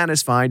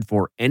unsatisfied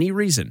for any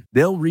reason,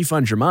 they'll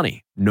refund your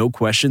money. No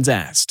questions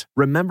asked.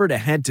 Remember to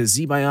head to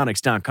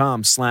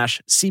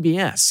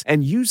zbiotics.com/CBS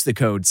and use the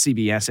code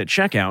CBS at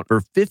checkout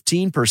for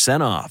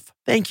 15% off.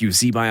 Thank you,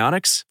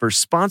 ZBiotics, for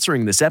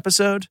sponsoring this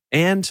episode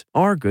and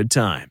our good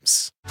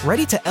times.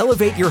 Ready to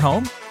elevate your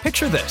home?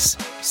 Picture this: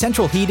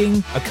 central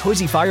heating, a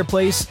cozy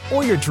fireplace,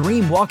 or your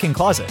dream walk-in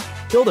closet.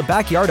 Build a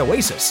backyard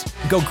oasis,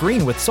 go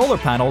green with solar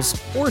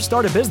panels, or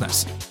start a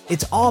business.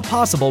 It's all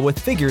possible with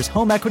Figure's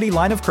home equity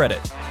line of credit.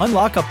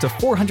 Unlock up to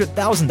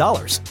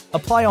 $400,000.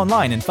 Apply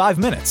online in 5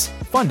 minutes.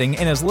 Funding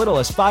in as little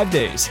as 5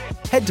 days.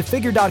 Head to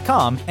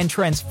Figure.com and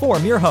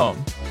transform your home.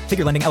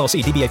 Figure Lending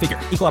LLC, DBA Figure,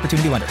 Equal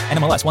Opportunity Lender,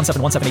 NMLS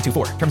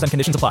 1717824. Terms and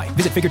conditions apply.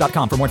 Visit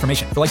Figure.com for more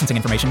information. For licensing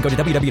information, go to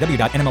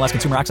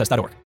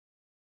www.nmlsconsumeraccess.org.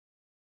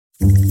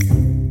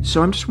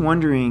 So I'm just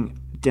wondering,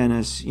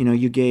 Dennis,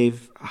 you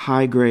gave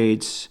high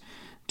grades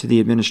to the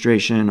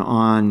administration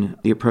on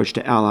the approach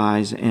to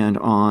allies and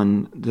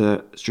on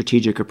the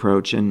strategic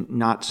approach, and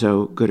not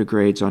so good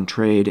grades on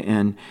trade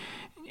and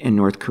in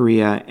North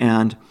Korea.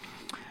 And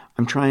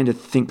I'm trying to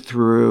think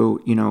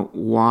through,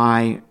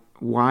 why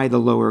the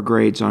lower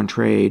grades on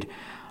trade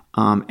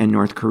and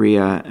North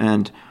Korea.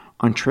 And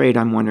on trade,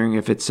 I'm wondering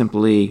if it's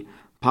simply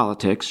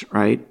politics,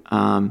 right?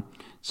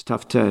 It's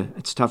tough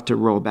to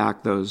roll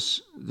back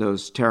those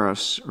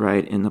tariffs,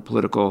 right, in the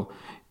political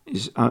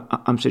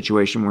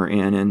situation we're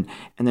in. And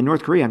the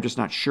North Korea, I'm just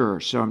not sure.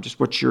 So I'm just,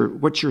 what's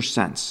your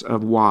sense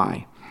of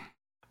why?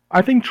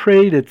 I think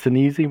trade, it's an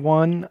easy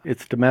one.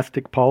 It's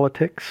domestic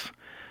politics.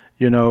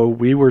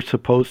 We were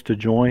supposed to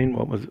join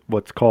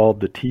what's called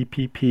the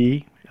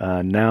TPP,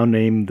 now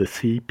named the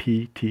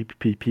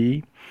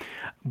CPTPP,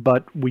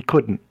 but we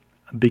couldn't,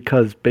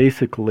 because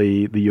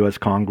basically the U.S.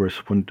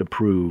 Congress wouldn't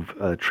approve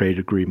a trade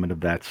agreement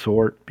of that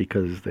sort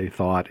because they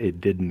thought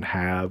it didn't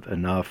have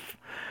enough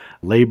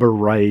labor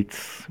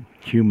rights,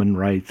 human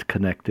rights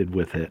connected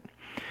with it.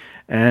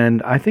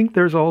 And I think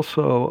there's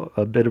also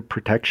a bit of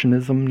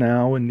protectionism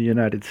now in the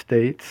United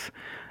States.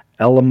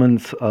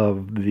 Elements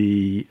of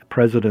the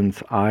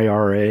president's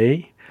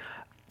IRA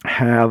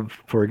have,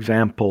 for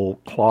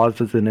example,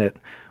 clauses in it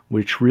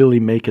which really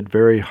make it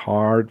very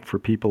hard for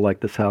people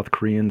like the South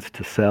Koreans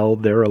to sell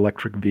their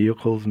electric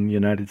vehicles in the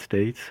United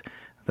States.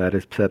 That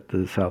has upset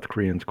the South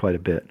Koreans quite a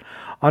bit.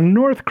 On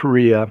North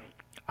Korea,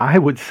 I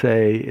would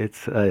say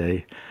it's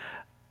a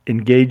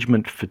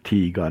engagement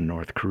fatigue on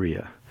North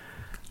Korea.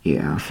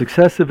 Yeah.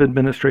 Successive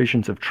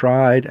administrations have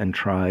tried and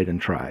tried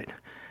and tried.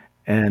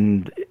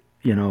 And,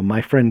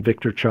 my friend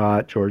Victor Cha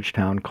at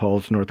Georgetown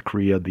calls North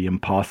Korea the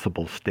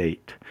impossible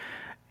state.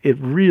 It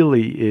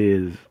really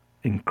is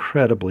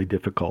incredibly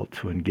difficult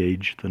to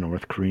engage the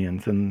North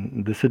Koreans,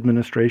 and this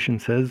administration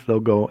says they'll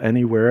go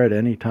anywhere at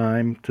any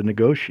time to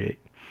negotiate.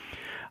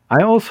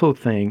 I also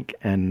think,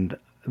 and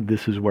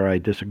this is where I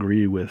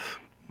disagree with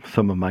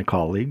some of my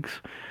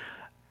colleagues,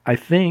 I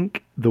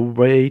think the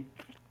way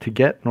to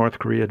get North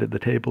Korea to the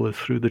table is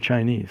through the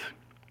Chinese.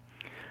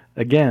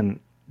 Again,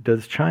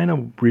 does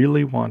China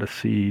really want to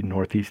see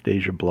Northeast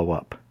Asia blow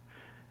up?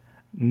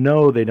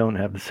 No, they don't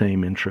have the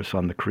same interests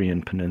on the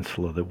Korean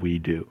Peninsula that we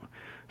do.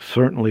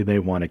 Certainly they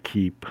want to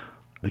keep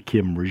the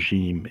Kim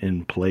regime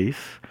in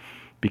place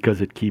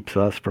because it keeps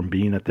us from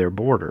being at their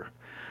border.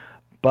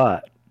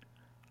 But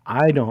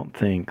I don't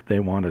think they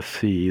want to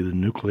see the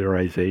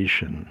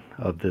nuclearization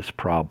of this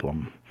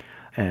problem.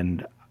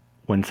 And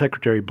when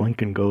Secretary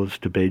Blinken goes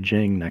to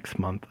Beijing next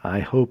month, I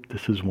hope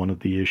this is one of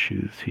the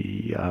issues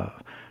he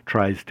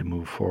tries to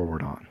move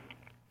forward on.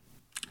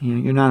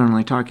 You're not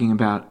only talking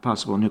about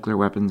possible nuclear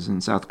weapons in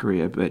South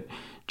Korea, but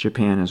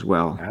Japan as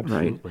well.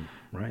 Absolutely.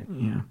 Right.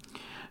 Yeah.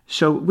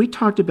 So we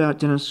talked about,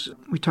 Dennis,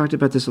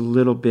 this a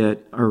little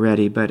bit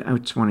already, but I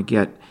just want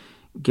to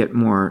get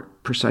more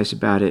precise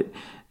about it.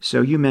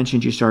 So you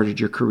mentioned you started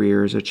your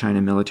career as a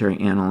China military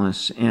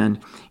analyst.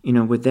 And,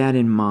 with that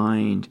in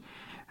mind,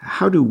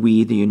 how do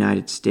we, the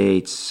United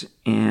States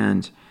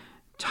and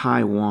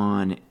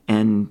Taiwan,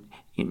 and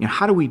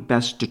how do we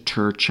best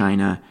deter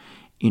China,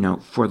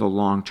 for the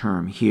long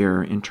term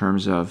here in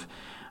terms of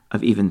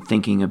even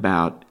thinking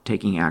about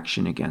taking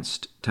action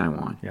against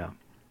Taiwan? Yeah.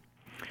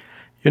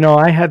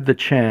 I had the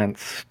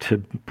chance to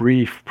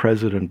brief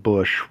President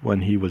Bush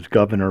when he was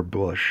Governor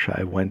Bush.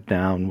 I went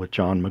down with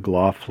John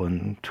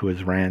McLaughlin to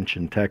his ranch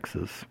in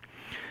Texas.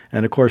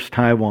 And of course,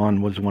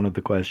 Taiwan was one of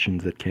the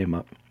questions that came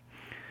up.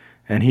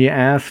 And he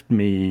asked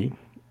me,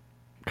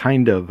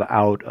 kind of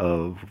out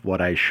of what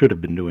I should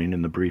have been doing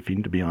in the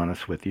briefing, to be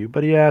honest with you,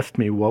 but he asked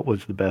me what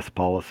was the best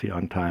policy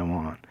on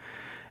Taiwan.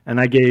 And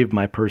I gave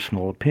my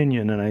personal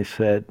opinion, and I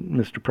said,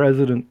 Mr.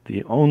 President,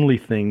 the only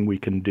thing we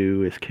can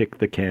do is kick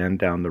the can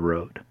down the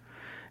road.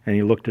 And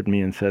he looked at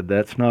me and said,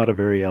 "That's not a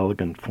very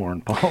elegant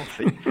foreign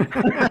policy."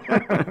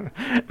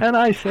 And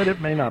I said, "It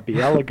may not be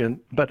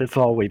elegant, but it's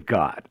all we've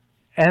got."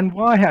 And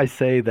why I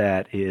say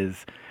that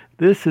is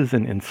this is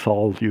an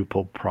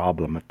insoluble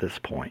problem at this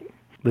point.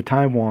 The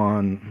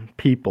Taiwan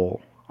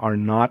people are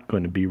not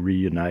going to be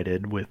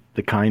reunited with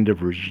the kind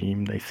of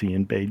regime they see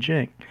in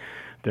Beijing.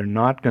 They're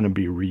not going to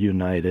be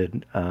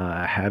reunited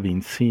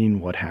having seen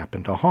what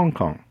happened to Hong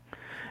Kong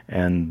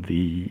and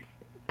the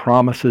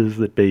promises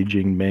that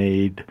Beijing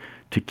made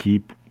to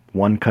keep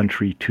one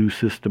country, two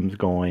systems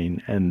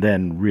going, and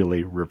then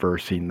really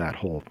reversing that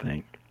whole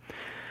thing.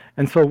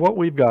 And so what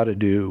we've got to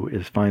do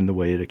is find the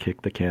way to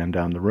kick the can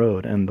down the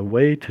road. And the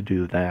way to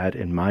do that,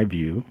 in my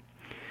view,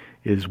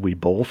 is we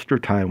bolster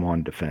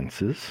Taiwan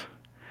defenses.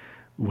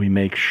 We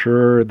make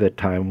sure that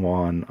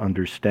Taiwan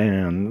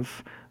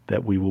understands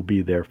that we will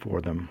be there for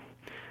them.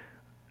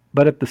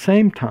 But at the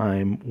same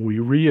time, we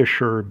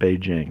reassure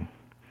Beijing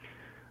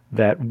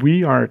that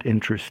we aren't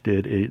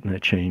interested in a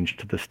change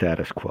to the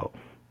status quo,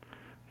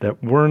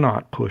 that we're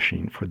not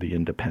pushing for the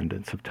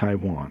independence of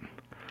Taiwan,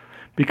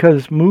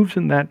 because moves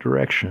in that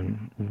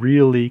direction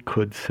really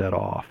could set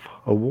off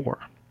a war,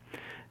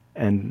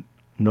 and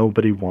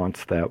nobody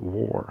wants that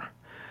war.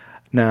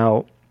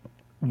 Now,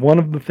 one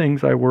of the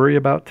things I worry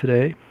about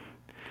today,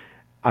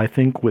 I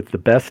think with the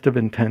best of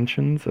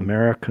intentions,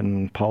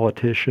 American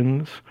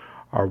politicians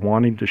are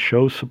wanting to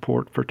show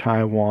support for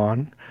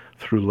Taiwan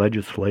through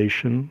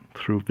legislation,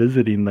 through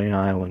visiting the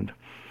island.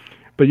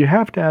 But you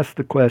have to ask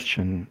the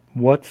question,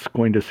 what's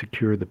going to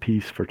secure the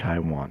peace for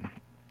Taiwan?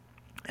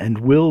 And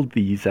will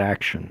these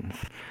actions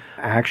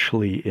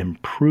actually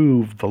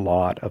improve the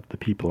lot of the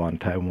people on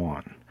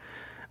Taiwan?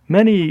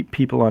 Many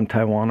people on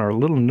Taiwan are a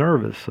little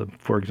nervous,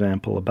 for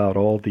example, about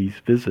all these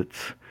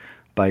visits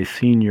by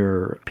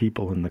senior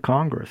people in the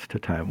Congress to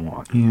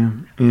Taiwan.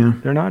 Yeah.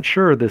 They're not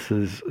sure this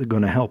is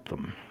going to help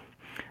them.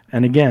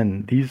 And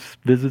again, these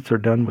visits are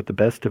done with the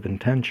best of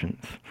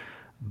intentions,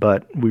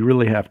 but we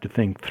really have to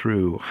think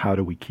through how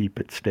do we keep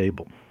it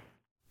stable.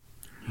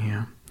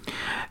 Yeah.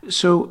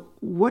 So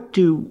what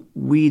do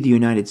we, the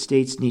United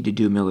States, need to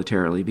do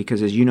militarily?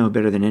 Because as you know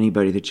better than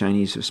anybody, the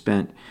Chinese have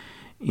spent,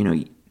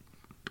 a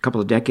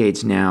couple of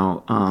decades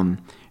now,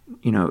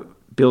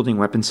 building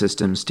weapon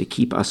systems to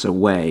keep us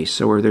away.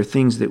 So are there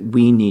things that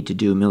we need to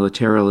do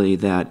militarily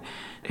that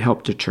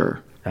help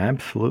deter?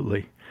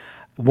 Absolutely.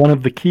 One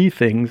of the key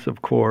things,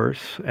 of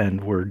course,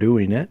 and we're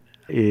doing it,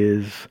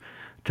 is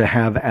to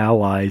have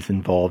allies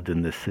involved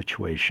in this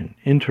situation,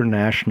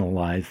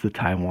 internationalize the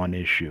Taiwan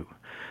issue,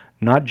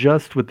 not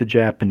just with the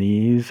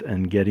Japanese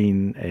and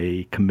getting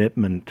a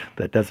commitment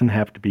that doesn't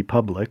have to be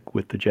public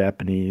with the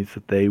Japanese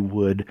that they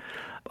would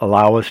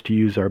allow us to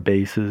use our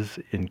bases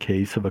in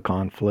case of a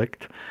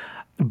conflict,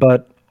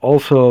 but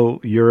also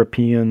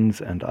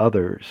Europeans and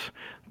others.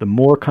 The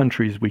more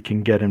countries we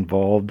can get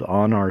involved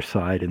on our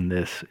side in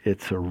this,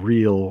 it's a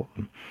real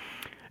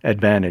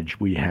advantage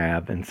we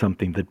have and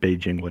something that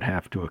Beijing would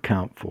have to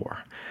account for.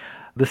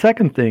 The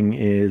second thing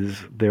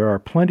is there are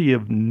plenty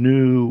of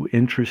new,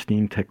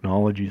 interesting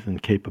technologies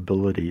and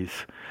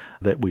capabilities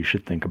that we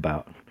should think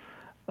about.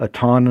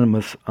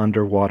 Autonomous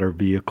underwater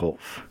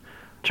vehicles.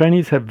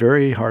 Chinese have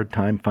very hard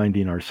time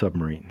finding our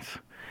submarines.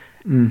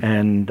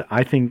 And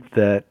I think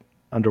that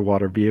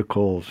underwater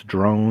vehicles,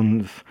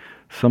 drones,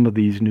 some of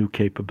these new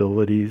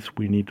capabilities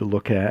we need to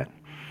look at.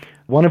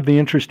 One of the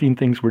interesting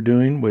things we're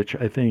doing, which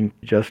I think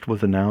just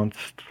was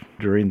announced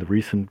during the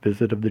recent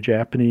visit of the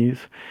Japanese,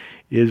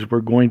 is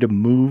we're going to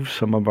move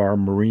some of our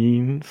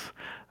Marines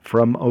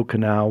from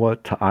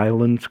Okinawa to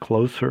islands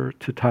closer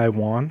to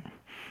Taiwan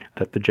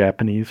that the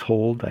Japanese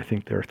hold. I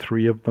think there are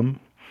 3 of them.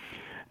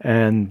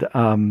 And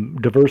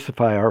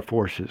diversify our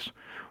forces.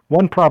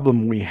 One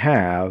problem we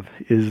have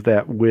is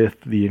that with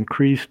the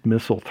increased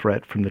missile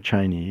threat from the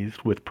Chinese,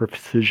 with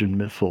precision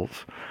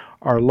missiles,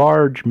 our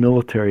large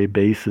military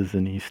bases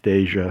in East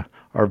Asia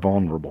are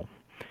vulnerable.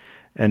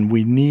 And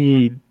we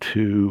need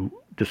to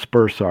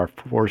disperse our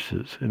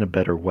forces in a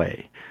better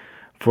way.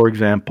 For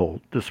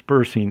example,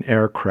 dispersing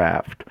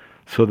aircraft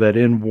so that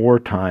in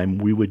wartime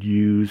we would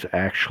use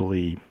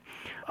actually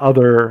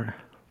other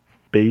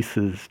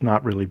bases,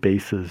 not really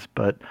bases,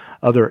 but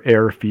other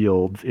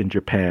airfields in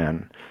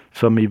Japan.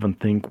 Some even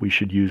think we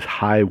should use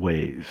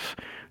highways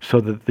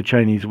so that the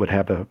Chinese would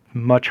have a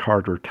much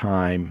harder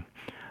time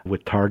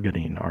with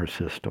targeting our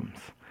systems.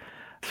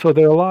 So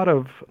there are a lot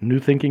of new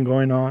thinking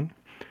going on,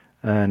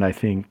 and I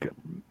think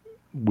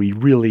we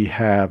really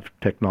have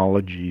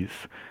technologies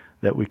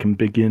that we can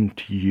begin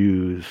to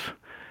use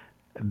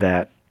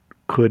that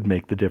could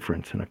make the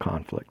difference in a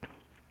conflict.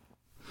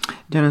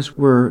 Dennis,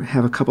 we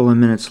have a couple of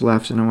minutes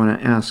left, and I want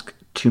to ask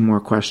 2 more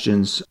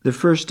questions. The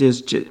first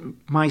is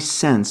my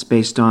sense,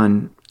 based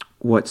on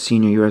what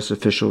senior U.S.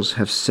 officials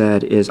have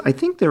said, is I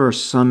think there are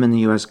some in the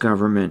U.S.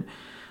 government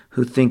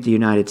who think the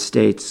United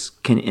States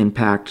can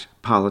impact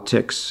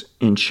politics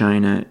in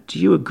China. Do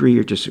you agree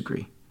or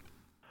disagree?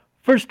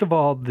 First of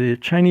all, the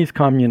Chinese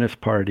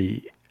Communist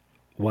Party,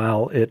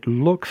 while it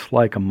looks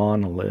like a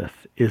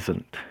monolith,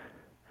 isn't.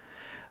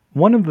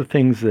 One of the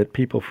things that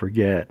people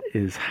forget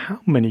is how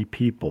many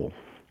people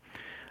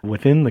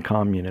within the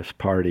Communist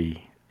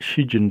Party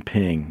Xi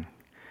Jinping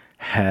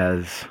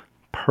has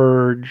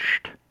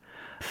purged.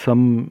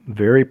 Some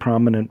very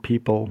prominent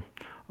people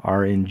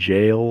are in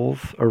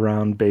jails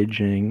around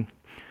Beijing.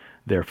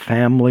 Their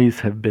families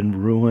have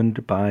been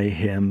ruined by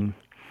him.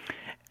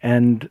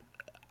 And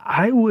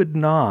I would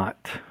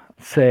not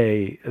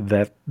say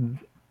that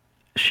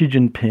Xi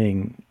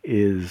Jinping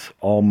is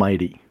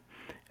almighty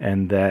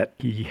and that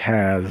he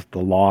has the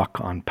lock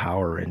on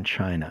power in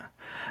China.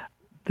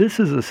 This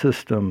is a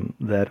system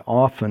that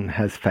often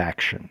has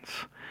factions.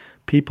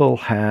 People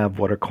have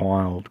what are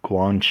called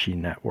guanxi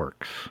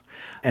networks.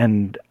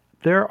 And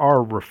there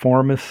are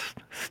reformists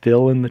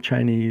still in the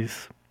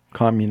Chinese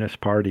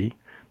Communist Party.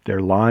 They're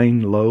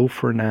lying low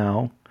for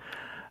now.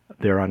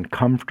 They're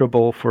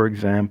uncomfortable, for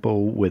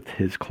example, with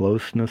his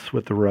closeness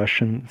with the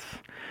Russians.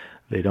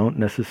 They don't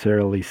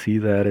necessarily see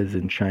that as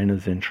in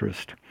China's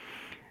interest.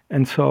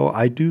 And so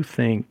I do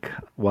think,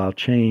 while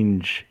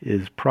change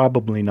is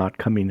probably not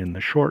coming in the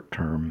short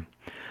term,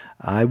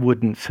 I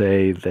wouldn't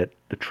say that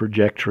the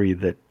trajectory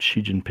that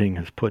Xi Jinping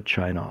has put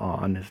China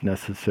on is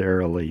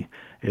necessarily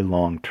a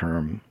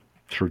long-term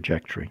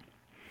trajectory.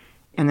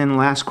 And then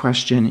last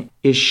question,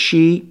 is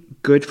Xi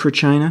good for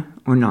China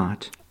or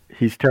not?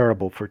 He's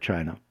terrible for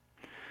China.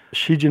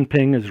 Xi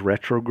Jinping is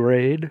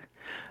retrograde.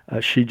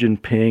 Xi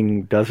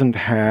Jinping doesn't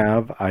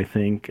have, I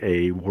think,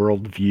 a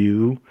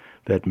worldview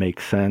that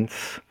makes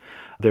sense.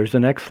 There's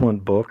an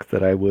excellent book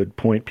that I would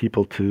point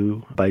people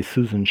to by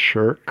Susan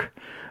Shirk,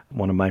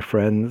 one of my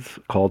friends,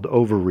 called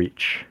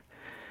Overreach.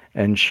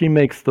 And she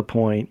makes the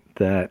point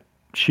that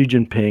Xi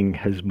Jinping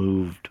has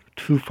moved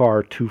too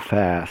far too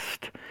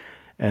fast,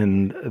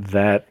 and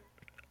that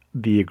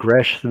the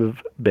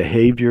aggressive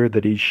behavior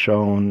that he's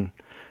shown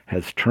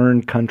has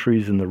turned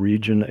countries in the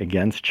region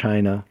against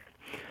China,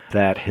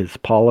 that his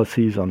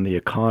policies on the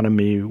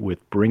economy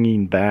with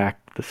bringing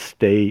back the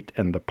state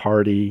and the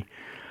party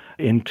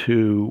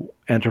into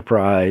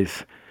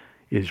enterprise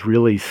is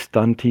really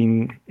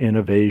stunting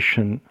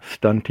innovation,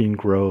 stunting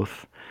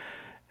growth.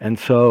 And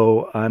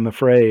so I'm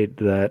afraid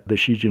that the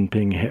Xi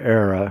Jinping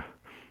era,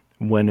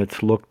 when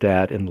it's looked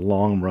at in the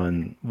long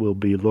run, will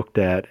be looked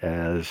at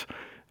as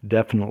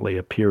definitely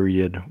a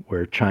period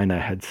where China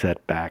had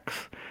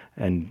setbacks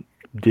and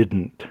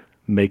didn't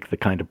make the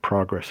kind of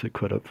progress it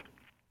could have.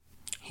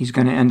 He's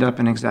going to end up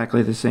in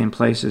exactly the same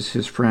place as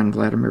his friend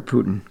Vladimir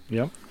Putin.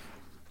 Yep.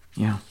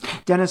 Yeah.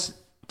 Dennis,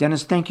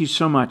 thank you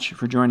so much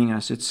for joining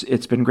us.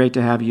 It's been great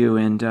to have you,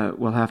 and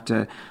we'll have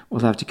to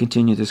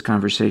continue this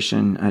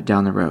conversation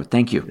down the road.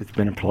 Thank you. It's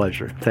been a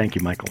pleasure. Thank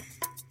you, Michael.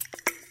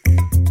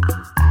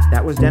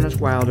 That was Dennis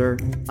Wilder.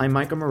 I'm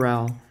Michael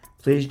Morell.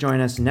 Please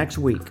join us next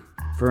week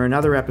for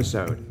another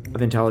episode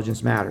of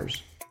Intelligence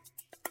Matters.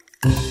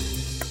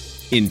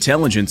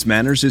 Intelligence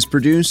Matters is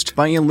produced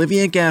by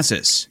Olivia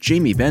Gassis,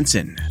 Jamie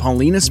Benson,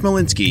 Paulina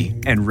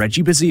Smolinski, and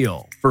Reggie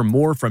Bazile. For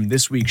more from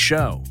this week's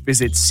show,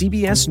 visit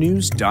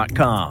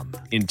cbsnews.com.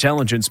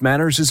 Intelligence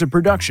Matters is a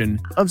production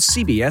of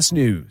CBS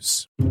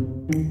News.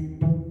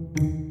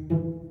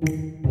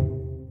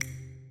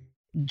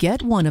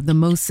 Get one of the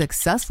most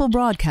successful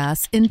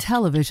broadcasts in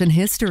television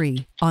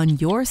history on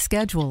your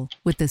schedule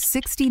with the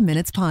 60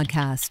 Minutes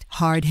Podcast.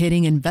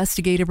 Hard-hitting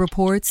investigative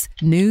reports,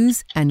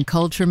 news, and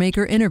culture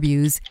maker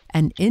interviews,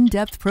 and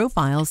in-depth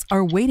profiles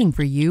are waiting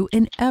for you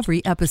in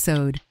every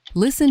episode.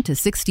 Listen to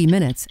 60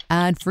 Minutes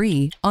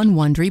ad-free on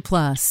Wondery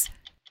Plus.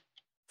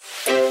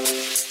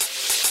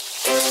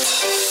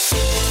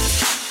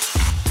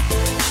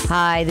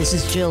 Hi, this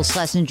is Jill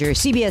Schlesinger,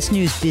 CBS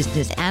News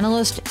business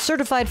analyst,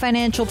 certified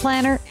financial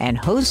planner, and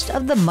host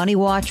of the Money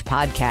Watch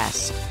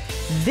podcast.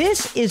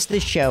 This is the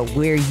show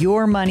where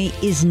your money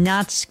is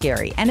not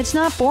scary and it's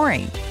not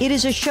boring. It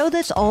is a show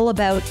that's all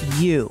about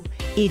you.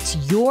 It's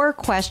your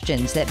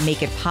questions that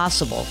make it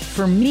possible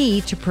for me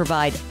to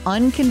provide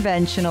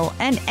unconventional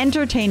and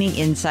entertaining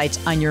insights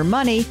on your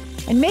money,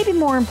 and maybe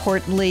more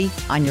importantly,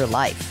 on your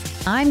life.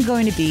 I'm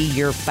going to be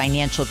your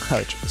financial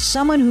coach,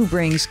 someone who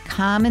brings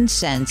common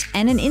sense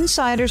and an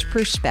insider's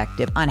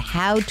perspective on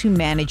how to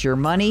manage your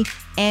money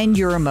and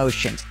your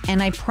emotions.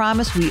 And I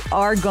promise we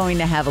are going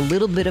to have a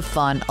little bit of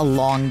fun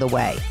along the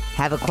way.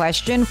 Have a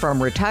question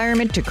from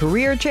retirement to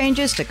career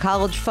changes to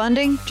college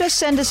funding? Just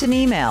send us an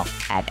email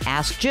at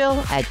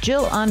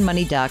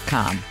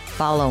askjill@jillonmoney.com.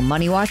 Follow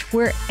Money Watch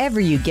wherever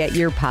you get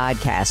your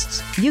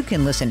podcasts. You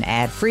can listen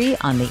ad-free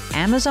on the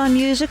Amazon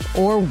Music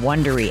or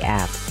Wondery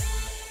app.